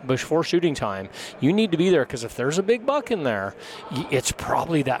shooting time. You need to be there because if there's a big buck in there, it's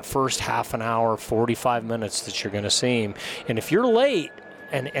probably that first half an hour, 45 minutes that you're going to see him. And if you're late,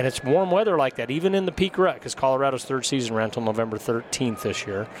 and it's warm weather like that, even in the peak rut, because Colorado's third season ran until November 13th this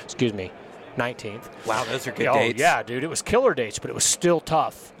year. 19th. Wow, those are good dates. Oh, yeah, dude. It was killer dates, but it was still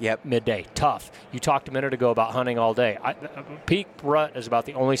tough. Yep. Midday, tough. You talked a minute ago about hunting all day. Peak rut is about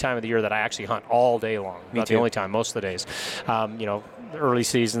the only time of the year that I actually hunt all day long. About the only time, most of the days. The early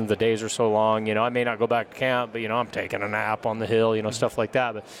season, the days are so long. I may not go back to camp, but, I'm taking a nap on the hill, stuff like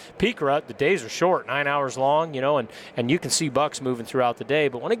that. But peak rut, the days are short, 9 hours long, and you can see bucks moving throughout the day.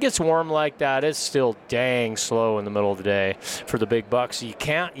 But when it gets warm like that, it's still dang slow in the middle of the day for the big bucks. You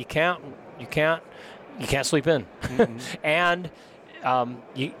can't sleep in. Mm-hmm. And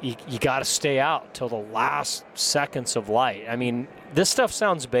you got to stay out till the last seconds of light. I mean, this stuff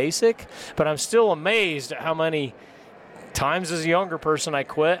sounds basic, but I'm still amazed at how many times as a younger person I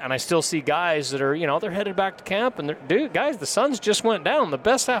quit, and I still see guys that are, they're headed back to camp, and dude, guys, the sun's just went down. The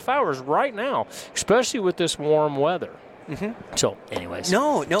best half hour is right now, especially with this warm weather. Mm-hmm. So, anyways.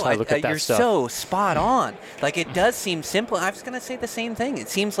 No, you're so spot on. Like, it does seem simple. I was going to say the same thing. It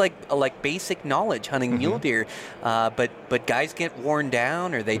seems like basic knowledge hunting mule deer, but guys get worn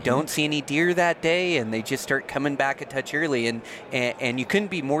down, or they don't see any deer that day, and they just start coming back a touch early. And you couldn't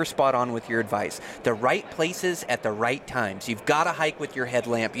be more spot on with your advice. The right places at the right times. You've got to hike with your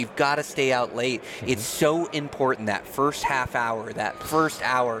headlamp. You've got to stay out late. It's so important, that first half hour, that first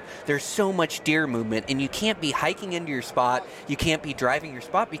hour. There's so much deer movement, and you can't be hiking into your spot. You can't be driving your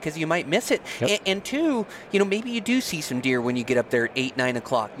spot because you might miss it. Yep. And two, maybe you do see some deer when you get up there at 8, 9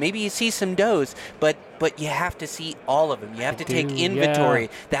 o'clock. Maybe you see some does, but you have to see all of them. You have to take inventory. Yeah.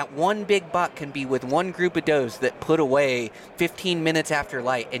 That one big buck can be with one group of does that put away 15 minutes after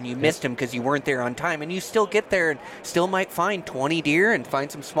light, and you missed him because you weren't there on time, and you still get there and still might find 20 deer and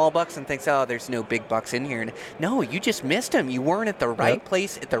find some small bucks and thinks, oh, there's no big bucks in here. And no, you just missed them. You weren't at the right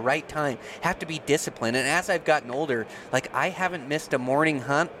place at the right time. Have to be disciplined. And as I've gotten older, I haven't missed a morning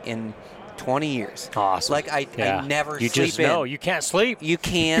hunt in 20 years. Awesome. I never sleep in. You just know. You can't sleep. You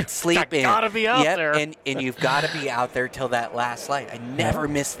can't sleep in. You got to be out there. And you've got to be out there till that last light. I never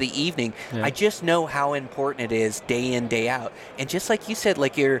miss the evening. Yeah. I just know how important it is day in, day out. And just like you said,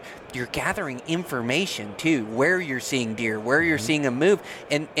 you're gathering information too, where you're seeing deer, where you're seeing them move.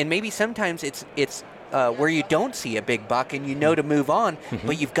 And maybe sometimes it's where you don't see a big buck and to move on,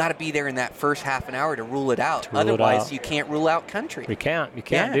 but you've got to be there in that first half an hour to rule it out. Otherwise, you can't rule out country. You can't,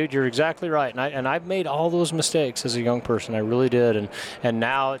 dude. You're exactly right. And I've made all those mistakes as a young person. I really did. And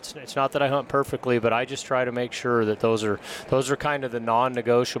now it's not that I hunt perfectly, but I just try to make sure that those are kind of the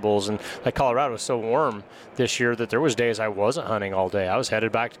non-negotiables. And Colorado was so warm this year that there was days I wasn't hunting all day. I was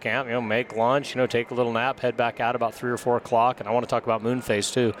headed back to camp, make lunch, take a little nap, head back out about 3 or 4 o'clock. And I want to talk about moon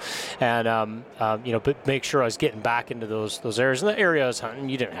phase too. And but make sure I was getting back into those areas. In the area I was hunting,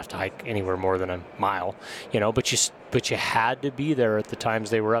 you didn't have to hike anywhere more than a mile, but you had to be there at the times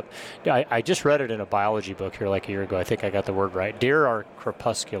they were up. I just read it in a biology book here a year ago. I think I got the word right. Deer are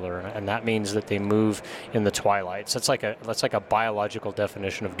crepuscular, and that means that they move in the twilights. That's like a biological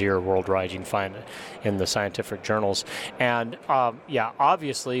definition of deer worldwide. You can find it in the scientific journals. And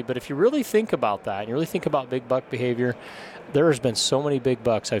obviously, but if you really think about that, and you really think about big buck behavior, there has been so many big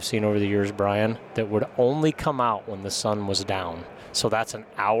bucks I've seen over the years, Brian, that would only come out when the sun was down. So that's an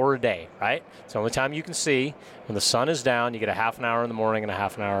hour a day, right? It's the only time you can see. When the sun is down, you get a half an hour in the morning and a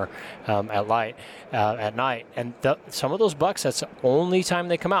half an hour at night. And some of those bucks, that's the only time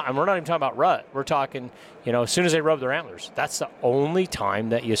they come out. And we're not even talking about rut. We're talking, as soon as they rub their antlers. That's the only time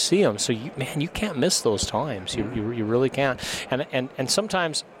that you see them. So, you can't miss those times. You really can't. And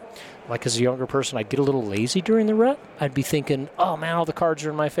sometimes, as a younger person, I'd get a little lazy during the rut. I'd be thinking, oh, man, all the cards are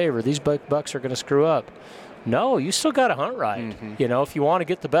in my favor. These bucks are going to screw up. No, you still got to hunt right. If you want to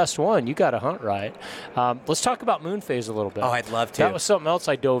get the best one, you got to hunt right. Let's talk about moon phase a little bit. Oh, I'd love to. That was something else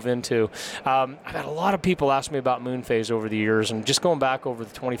I dove into. I've had a lot of people ask me about moon phase over the years, and just going back over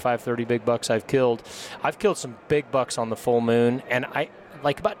the 25, 30 big bucks I've killed some big bucks on the full moon, and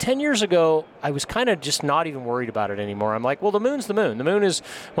about 10 years ago, I was kind of just not even worried about it anymore. I'm like, well, the moon's the moon. The moon is,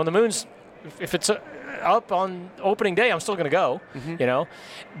 when the moon's, if it's up on opening day, I'm still going to go,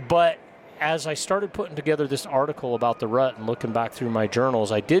 But as I started putting together this article about the rut and looking back through my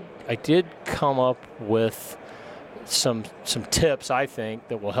journals, I did come up with some tips, I think,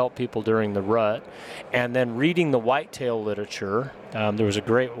 that will help people during the rut. And then reading the whitetail literature. There was a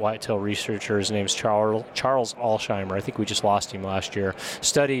great whitetail researcher. His name's Charles Alsheimer. I think we just lost him last year.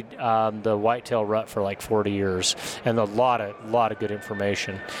 Studied the whitetail rut for like 40 years, and a lot of good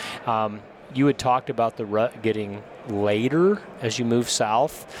information. You had talked about the rut getting later as you move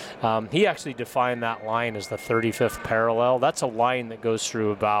south. He actually defined that line as the 35th parallel. That's a line that goes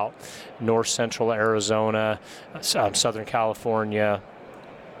through about north central Arizona, Southern California,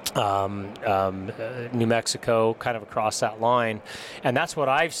 New Mexico, kind of across that line. And that's what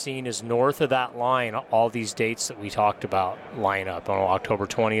I've seen is north of that line, all these dates that we talked about line up. On October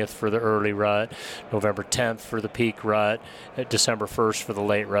 20th for the early rut, November 10th for the peak rut, December 1st for the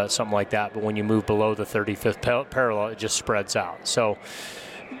late rut, something like that. But when you move below the 35th parallel, it just spreads out. So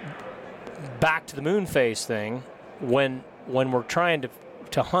back to the moon phase thing, when we're trying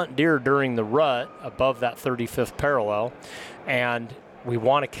to hunt deer during the rut above that 35th parallel, and we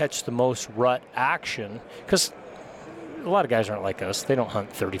want to catch the most rut action, because a lot of guys aren't like us. They don't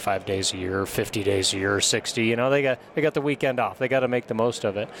hunt 35 days a year, 50 days a year, 60. You know, they got the weekend off. They got to make the most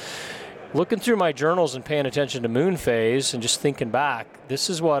of it. Looking through my journals and paying attention to moon phase and just thinking back, this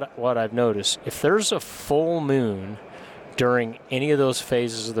is what I've noticed. If there's a full moon during any of those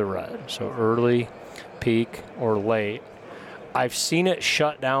phases of the rut, so early, peak, or late, I've seen it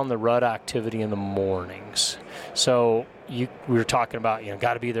shut down the rut activity in the mornings. So we were talking about,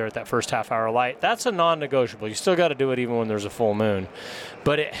 got to be there at that first half hour light. That's a non-negotiable. You still got to do it even when there's a full moon.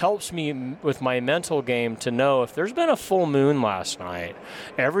 But it helps me with my mental game to know if there's been a full moon last night,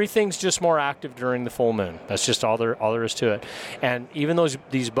 everything's just more active during the full moon. That's just all there is to it. And even though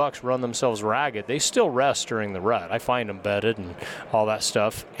these bucks run themselves ragged, they still rest during the rut. I find them bedded and all that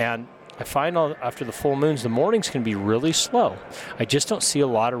stuff. And I find after the full moons, the mornings can be really slow. I just don't see a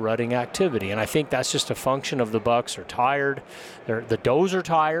lot of rutting activity, and I think that's just a function of the bucks are tired. The does are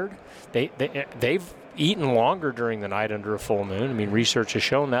tired. They've eaten longer during the night under a full moon. I mean, research has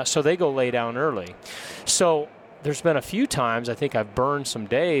shown that, so they go lay down early. So there's been a few times I think I've burned some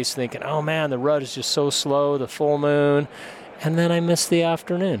days thinking, oh man, the rut is just so slow, the full moon, and then I miss the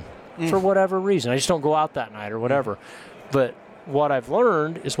afternoon for whatever reason. I just don't go out that night or whatever. But what I've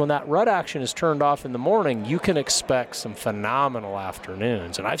learned is when that rut action is turned off in the morning, you can expect some phenomenal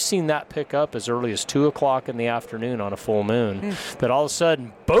afternoons. And I've seen that pick up as early as 2 o'clock in the afternoon on a full moon. That all of a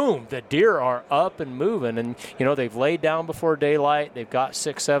sudden, boom, the deer are up and moving. And, they've laid down before daylight. They've got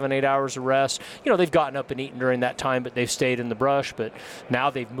 6, 7, 8 hours of rest. They've gotten up and eaten during that time, but they've stayed in the brush. But now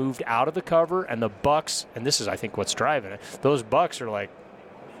they've moved out of the cover. And the bucks, and this is, I think, what's driving it, those bucks are like,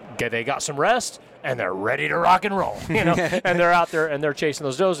 they got some rest, and they're ready to rock and roll, and they're out there and they're chasing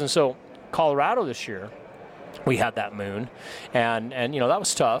those does. And so Colorado this year, we had that moon, and that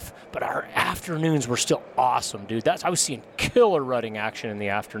was tough, but our afternoons were still awesome, dude. I was seeing killer rutting action in the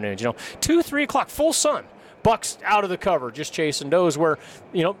afternoons, 2, 3 o'clock, full sun. Bucks out of the cover, just chasing does, where,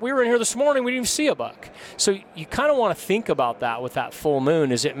 we were in here this morning, we didn't even see a buck. So you kind of want to think about that with that full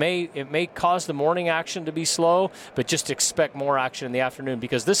moon, is it may cause the morning action to be slow, but just expect more action in the afternoon,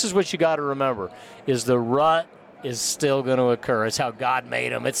 because this is what you got to remember, is the rut is still going to occur. It's how God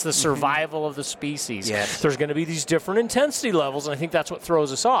made them. It's the survival of the species. Yes. There's going to be these different intensity levels, and I think that's what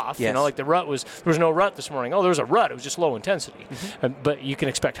throws us off. Yes. Like there was no rut this morning. Oh, there was a rut. It was just low intensity. But you can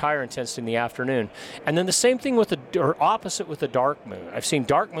expect higher intensity in the afternoon. And then the same thing opposite with the dark moon. I've seen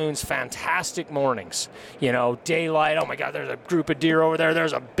dark moons, fantastic mornings. Daylight, oh my God, there's a group of deer over there.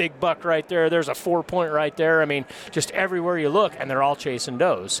 There's a big buck right there. There's a 4-point right there. I mean, just everywhere you look, and they're all chasing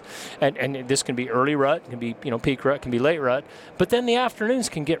does. And this can be early rut, it can be, peak rut, can be late rut, but then the afternoons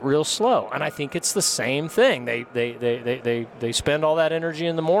can get real slow, and I think it's the same thing. They spend all that energy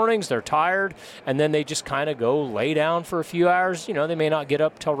in the mornings, they're tired, and then they just kind of go lay down for a few hours. They may not get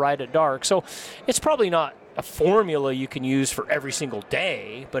up till right at dark. So it's probably not a formula you can use for every single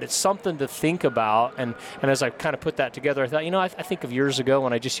day, but it's something to think about. And as I kind of put that together, I thought, I think of years ago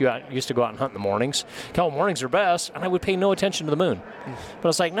when I just used to go out and hunt in the mornings. Mornings are best, and I would pay no attention to the moon. But I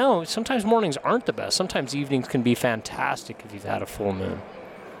was like, no, sometimes mornings aren't the best. Sometimes evenings can be fantastic if you've had a full moon.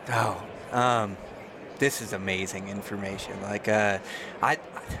 This is amazing information.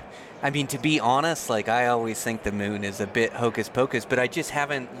 I mean, to be honest, I always think the moon is a bit hocus pocus, but I just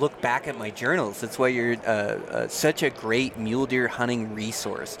haven't looked back at my journals. That's why you're such a great mule deer hunting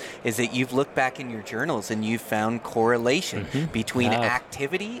resource, is that you've looked back in your journals and you've found correlation between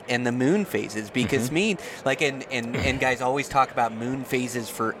activity and the moon phases. Because and guys always talk about moon phases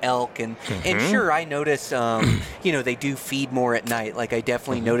for elk, and sure, I notice, they do feed more at night. I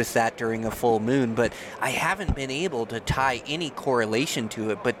definitely notice that during a full moon, but I haven't been able to tie any correlation to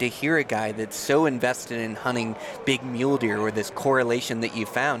it. But to hear you're a guy that's so invested in hunting big mule deer, or this correlation that you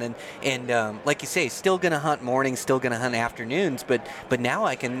found, and like you say, still going to hunt mornings, still going to hunt afternoons, but now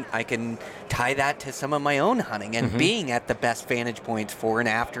I can tie that to some of my own hunting and being at the best vantage points for an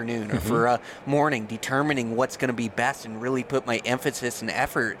afternoon or for a morning, determining what's going to be best and really put my emphasis and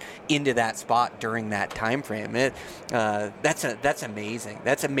effort into that spot during that time frame. That's amazing.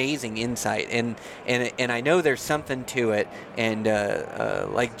 That's amazing insight, and I know there's something to it, and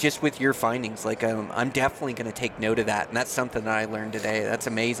like just with your findings, like I'm definitely going to take note of that, and that's something that I learned today. That's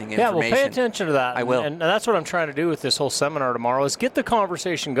amazing information. Yeah, well, pay attention to that. I will. And that's what I'm trying to do with this whole seminar tomorrow, is get the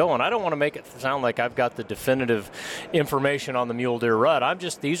conversation going. I don't want to make it sound like I've got the definitive information on the mule deer rut.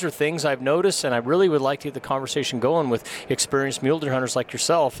 These are things I've noticed, and I really would like to get the conversation going with experienced mule deer hunters like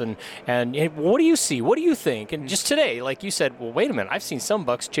yourself. And hey, what do you see? What do you think? And just today, like you said, well, wait a minute, I've seen some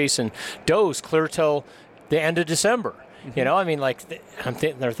bucks chasing does clear till the end of December. You know, I mean, like,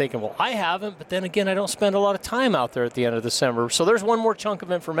 they're thinking, well, I haven't, but then again, I don't spend a lot of time out there at the end of December. So there's one more chunk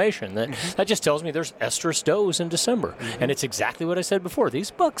of information that just tells me there's estrus does in December. And it's exactly what I said before.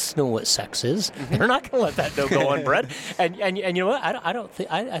 These bucks know what sex is. They're not going to let that doe go unbred. And you know what?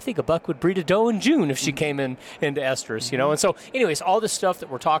 I think a buck would breed a doe in June if she came into estrus, you know. And so, anyways, all this stuff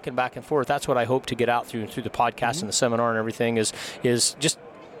that we're talking back and forth, that's what I hope to get out through the podcast and the seminar and everything is just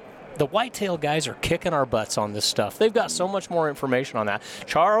the whitetail guys are kicking our butts on this stuff. They've got so much more information on that.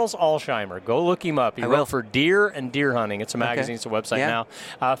 Charles Alsheimer, go look him up. He wrote for Deer and Deer Hunting. It's a magazine, it's a website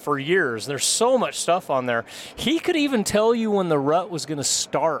now. For years, there's so much stuff on there. He could even tell you when the rut was going to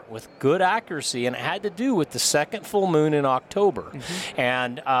start with good accuracy, and it had to do with the second full moon in October.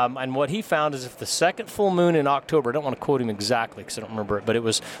 And what he found is if the second full moon in October, I don't want to quote him exactly because I don't remember it, but it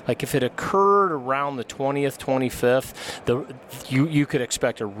was like if it occurred around the 20th, 25th, you could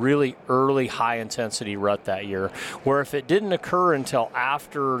expect a really early high-intensity rut that year, where if it didn't occur until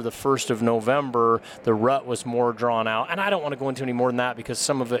after the 1st of November, the rut was more drawn out. And I don't want to go into any more than that because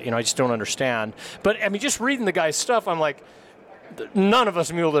some of it, I just don't understand. But, I mean, just reading the guy's stuff, I'm like, none of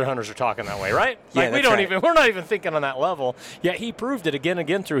us mule deer hunters are talking that way, right? Like we're not even thinking on that level. Yet he proved it again and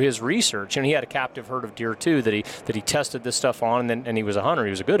again through his research, and he had a captive herd of deer too that he tested this stuff on, and he was a hunter. He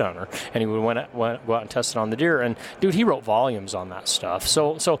was a good hunter, and he would go out and test it on the deer. And dude, he wrote volumes on that stuff.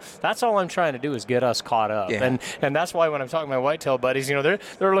 So that's all I'm trying to do is get us caught up. Yeah. And that's why when I'm talking to my whitetail buddies,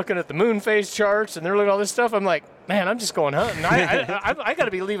 they're looking at the moon phase charts and they're looking at all this stuff. I'm like, man, I'm just going hunting. I got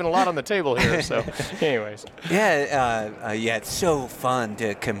to be leaving a lot on the table here. So, anyways. It's so fun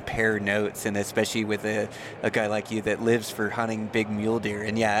to compare notes, and especially with a guy like you that lives for hunting big mule deer.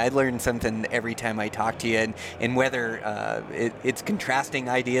 And I learn something every time I talk to you, and whether it's contrasting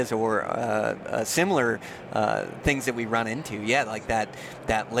ideas or similar things that we run into. Like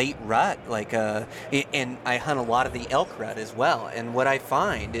that late rut, and I hunt a lot of the elk rut as well. And what I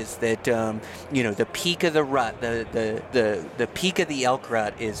find is that the peak of the rut, the peak of the elk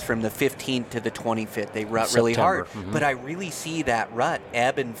rut is from the 15th to the 25th. They rut really hard, but I really see that rut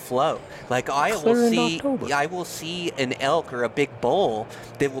ebb and flow. Like I will see an elk or a big bull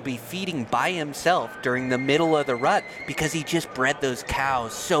that will be feeding by himself during the middle of the rut because he just bred those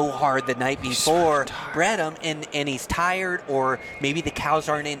cows so hard the night before, bred them, and he's tired, or maybe the cows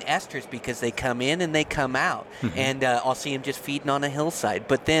aren't in estrus because they come in and they come out, and I'll see him just feeding on a hillside.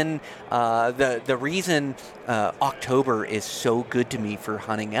 But then the reason October is so good to me for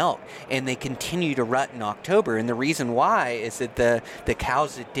hunting elk, and they continue to rut in October, and the reason why is that the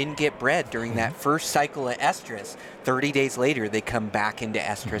cows that didn't get bred during that first cycle of estrus, 30 days later they come back into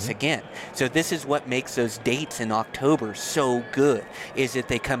estrus again. So this is what makes those dates in October so good, is that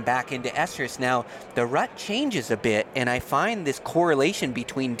they come back into estrus. Now the rut changes a bit, and I find this correlation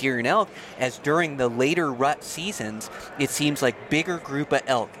between deer and elk, as during the later rut seasons it seems like bigger group of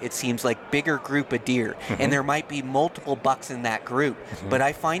elk, it seems like bigger group of deer, and there might be multiple bucks in that group, but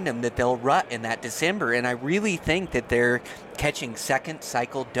I find them that they'll rut in that December, and I really think that they're catching second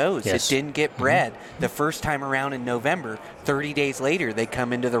cycle does that didn't get bred the first time around in November. 30 days later they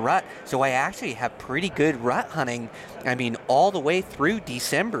come into the rut. So I actually have pretty good rut hunting, I mean, all the way through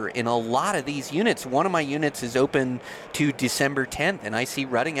December in a lot of these units. One of my units is open to December 10th, and I see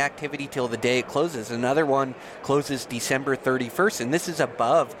rutting activity till the day it closes. Another one closes December 31st, and this is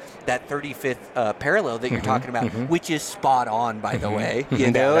above that 35th parallel that you're talking about, which is spot on, by the way.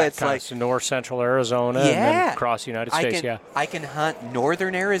 It's like north central Arizona and then across the United States. I can hunt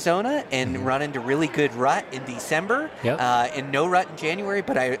northern Arizona and run into really good rut in December, and no rut in January,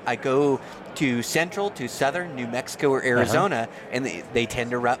 but I go to central, to southern New Mexico or Arizona, and they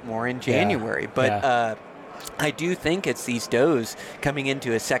tend to rut more in January. But I do think it's these does coming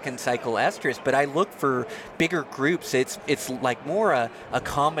into a second cycle estrus, but I look for bigger groups. It's like more a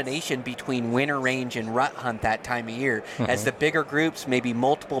combination between winter range and rut hunt that time of year. As the bigger groups, maybe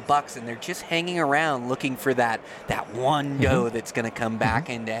multiple bucks, and they're just hanging around looking for that one doe that's going to come back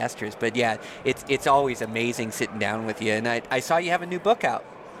into estrus. But yeah, it's always amazing sitting down with you. And I saw you have a new book out.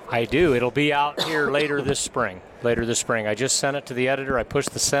 I do. It'll be out here later this spring. I just sent it to the editor. I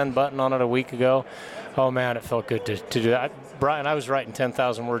pushed the send button on it a week ago. Oh, man, it felt good to do that. Brian, I was writing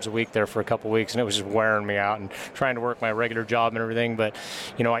 10,000 words a week there for a couple of weeks, and it was just wearing me out and trying to work my regular job and everything. But,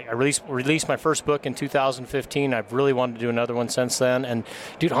 you know, I released my first book in 2015. I've really wanted to do another one since then. And,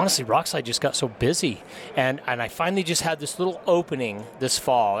 dude, honestly, Rockslide just got so busy. And I finally just had this little opening this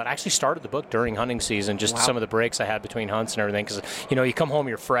fall. It actually started the book during hunting season, just some of the breaks I had between hunts and everything. Because, you know, you come home,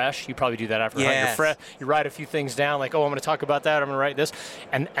 you're fresh. You probably do that after a hunt. You're fresh. You write a few things down, like, oh, I'm going to talk about that. I'm going to write this.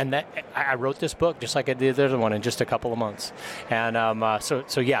 And that I wrote this book just like I did the other one in just a couple of months. And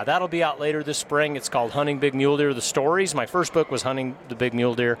so yeah, that'll be out later this spring. It's called Hunting Big Mule Deer, the stories. My first book was Hunting the Big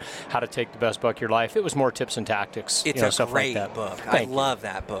Mule Deer, How to Take the Best Buck of Your Life. It was more tips and tactics. It's a great book. I love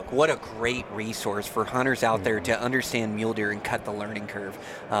that book. What a great resource for hunters out there to understand mule deer and cut the learning curve.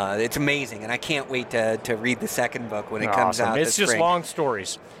 It's amazing, and I can't wait to read the second book when it comes out. It's just long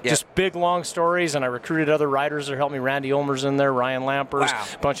stories, just big long stories, and I recruited other writers that helped me. Randy Ulmer's in there, Ryan Lampers,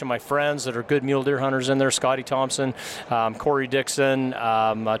 a bunch of my friends that are good mule deer hunters in there, Scotty Thompson, Corey Dixon,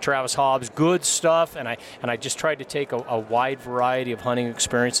 Travis Hobbs, good stuff. And I just tried to take a wide variety of hunting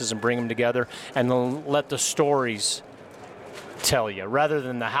experiences and bring them together and then let the stories tell you rather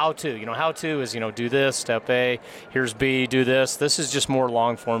than the how-to. You know, how-to is, you know, do this, step A, here's B, do this. This is just more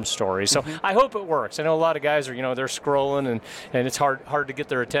long-form stories. So I hope it works. I know a lot of guys are, you know, they're scrolling and it's hard to get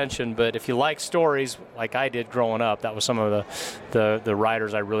their attention, but if you like stories like I did growing up, that was some of the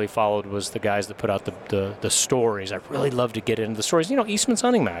writers I really followed, was the guys that put out the stories. I really love to get into the stories. You know, Eastman's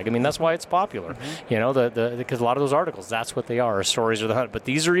Hunting Mag, I mean, that's why it's popular. You know, because a lot of those articles, that's what they are, stories of the hunt. But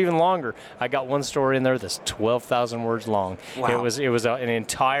these are even longer. I got one story in there that's 12,000 words long. Wow. It was an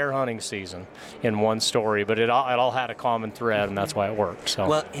entire hunting season in one story, but it all had a common thread, and that's why it worked. So.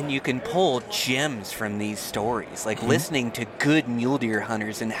 Well, and you can pull gems from these stories, like listening to good mule deer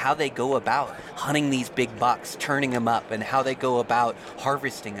hunters and how they go about hunting these big bucks, turning them up, and how they go about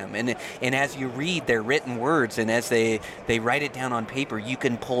harvesting them. And as you read their written words and as they write it down on paper, you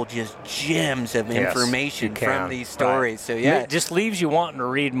can pull just gems of information from these stories. Right. So yeah, it just leaves you wanting to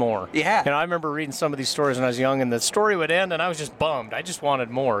read more. Yeah. You know, I remember reading some of these stories when I was young, and the story would end, and I was just bummed. I just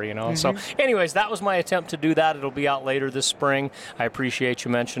wanted more, you know. So anyways, that was my attempt to do that. It'll be out later this spring. I appreciate you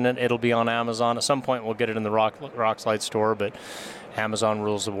mentioning it. It'll be on Amazon. At some point we'll get it in the Rockslide store, but Amazon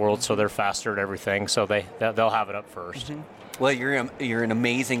rules the world, so they're faster at everything. So they'll have it up first. Well, you're an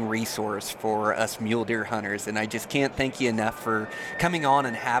amazing resource for us mule deer hunters, and I just can't thank you enough for coming on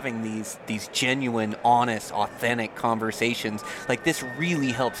and having these genuine, honest, authentic conversations. Like, this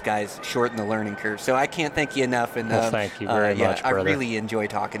really helps guys shorten the learning curve. So I can't thank you enough. And well, thank you very much, brother. I really enjoy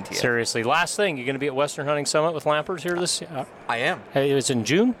talking to you. Seriously. Last thing, you're going to be at Western Hunting Summit with Lampers here this year? I am. It's in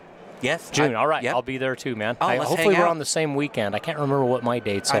June? Yes. June. All right. Yep. I'll be there too, man. Oh, let's hopefully hang we're out on the same weekend. I can't remember what my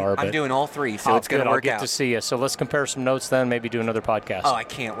dates are. I'm doing all three, so it's going to work out. I'll get to see you. So let's compare some notes then, maybe do another podcast. Oh, I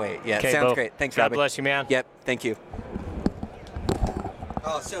can't wait. Yeah, okay, sounds Bo. great. Thanks, God Robbie. bless you, man. Yep, thank you.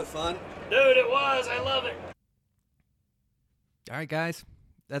 Oh, so fun. Dude, it was. I love it. All right, guys.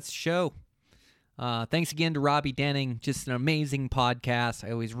 That's the show. Thanks again to Robbie Denning. Just an amazing podcast. I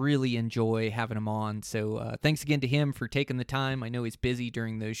always really enjoy having him on. So thanks again to him for taking the time. I know he's busy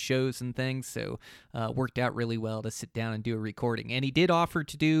during those shows and things, so worked out really well to sit down and do a recording. And he did offer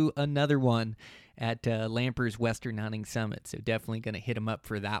to do another one at Lamper's Western Hunting Summit, so definitely going to hit him up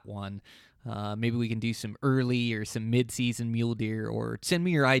for that one. Maybe we can do some early or some mid-season mule deer, or send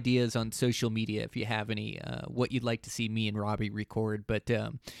me your ideas on social media if you have any, what you'd like to see me and Robbie record. But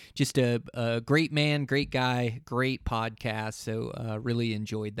just a great man, great guy, great podcast, so really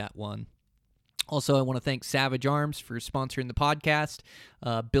enjoyed that one. Also, I want to thank Savage Arms for sponsoring the podcast,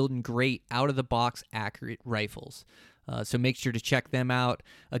 building great out-of-the-box accurate rifles. So make sure to check them out.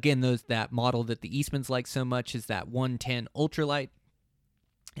 Again, that model that the Eastmans like so much is that 110 Ultralight.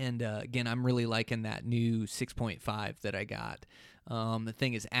 And again, I'm really liking that new 6.5 that I got. The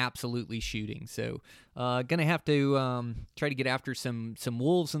thing is absolutely shooting. So gonna have to try to get after some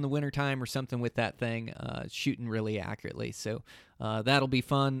wolves in the wintertime or something with that thing, shooting really accurately. So that'll be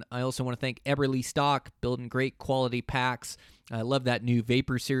fun. I also want to thank Eberly Stock, building great quality packs. I love that new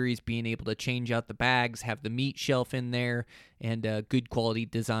Vapor series, being able to change out the bags, have the meat shelf in there, and good quality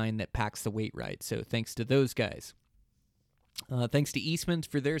design that packs the weight right. So thanks to those guys. Thanks to Eastman's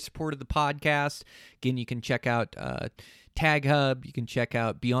for their support of the podcast. Again, you can check out Tag Hub. You can check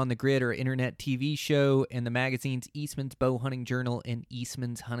out Beyond the Grid, our internet TV show, and the magazines Eastman's Bow Hunting Journal and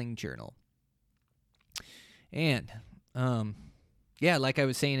Eastman's Hunting Journal. And, yeah, like I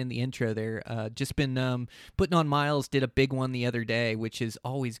was saying in the intro there, just been putting on miles, did a big one the other day, which is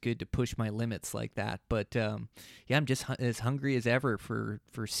always good to push my limits like that. But, yeah, I'm just as hungry as ever for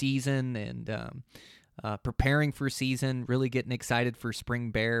season and preparing for season, really getting excited for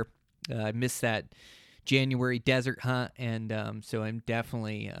spring bear. I missed that January desert hunt, and so I'm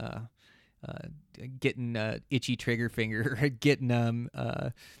definitely getting itchy trigger finger, getting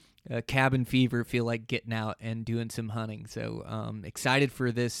cabin fever, feel like getting out and doing some hunting. So excited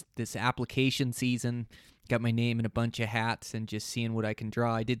for this application season. Got my name in a bunch of hats and just seeing what I can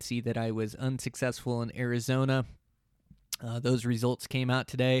draw. I did see that I was unsuccessful in Arizona. Those results came out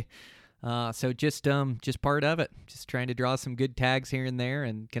today. So just part of it, just trying to draw some good tags here and there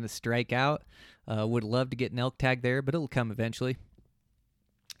and kind of strike out. Would love to get an elk tag there, but it'll come eventually.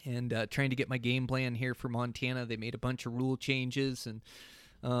 And trying to get my game plan here for Montana. They made a bunch of rule changes, and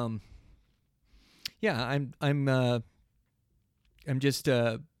yeah, I'm just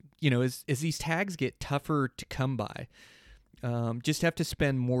as these tags get tougher to come by, just have to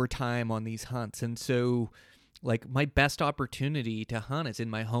spend more time on these hunts, and so. Like, my best opportunity to hunt is in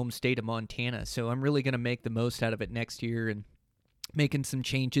my home state of Montana, so I'm really going to make the most out of it next year and making some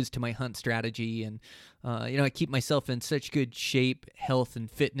changes to my hunt strategy. And, I keep myself in such good shape, health,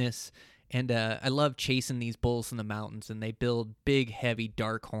 and fitness, and I love chasing these bulls in the mountains, and they build big, heavy,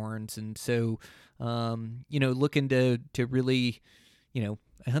 dark horns. And so, looking to really,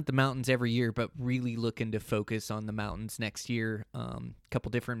 I hunt the mountains every year, but really looking to focus on the mountains next year. Couple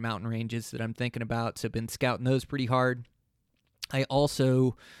different mountain ranges that I'm thinking about, so I've been scouting those pretty hard. I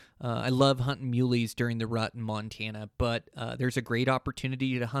also, I love hunting muleys during the rut in Montana, but there's a great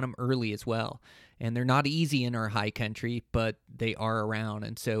opportunity to hunt them early as well. And they're not easy in our high country, but they are around.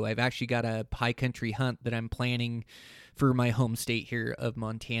 And so I've actually got a high country hunt that I'm planning for my home state here of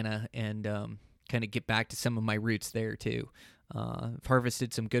Montana, and kind of get back to some of my roots there too. I've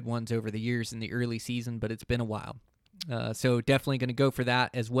harvested some good ones over the years in the early season, but it's been a while. So definitely going to go for that,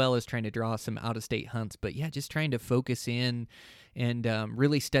 as well as trying to draw some out-of-state hunts. But yeah, just trying to focus in and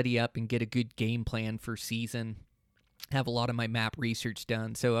really study up and get a good game plan for season. Have a lot of my map research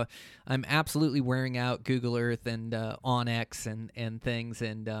done. So I'm absolutely wearing out Google Earth and OnX and things.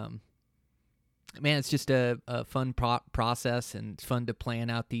 And man, it's just a fun process, and it's fun to plan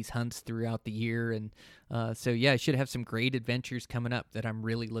out these hunts throughout the year. And so, yeah, I should have some great adventures coming up that I'm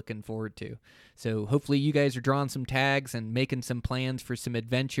really looking forward to. So hopefully you guys are drawing some tags and making some plans for some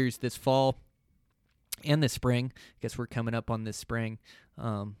adventures this fall and this spring. I guess we're coming up on this spring.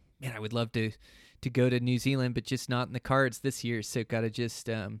 Man, I would love to go to New Zealand, but just not in the cards this year. So got to just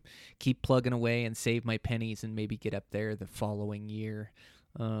keep plugging away and save my pennies and maybe get up there the following year.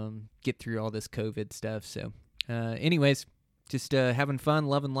 Get through all this COVID stuff. So anyways, just having fun,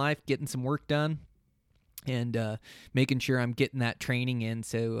 loving life, getting some work done, and making sure I'm getting that training in,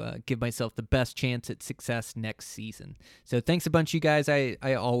 so give myself the best chance at success next season. So thanks a bunch, you guys.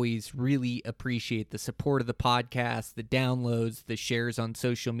 I always really appreciate the support of the podcast, the downloads, the shares on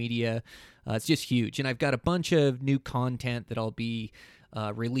social media. It's just huge. And I've got a bunch of new content that I'll be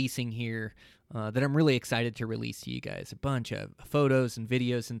releasing here that I'm really excited to release to you guys. A bunch of photos and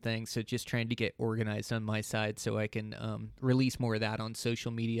videos and things. So just trying to get organized on my side so I can release more of that on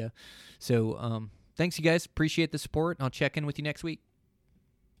social media. So thanks, you guys. Appreciate the support. I'll check in with you next week.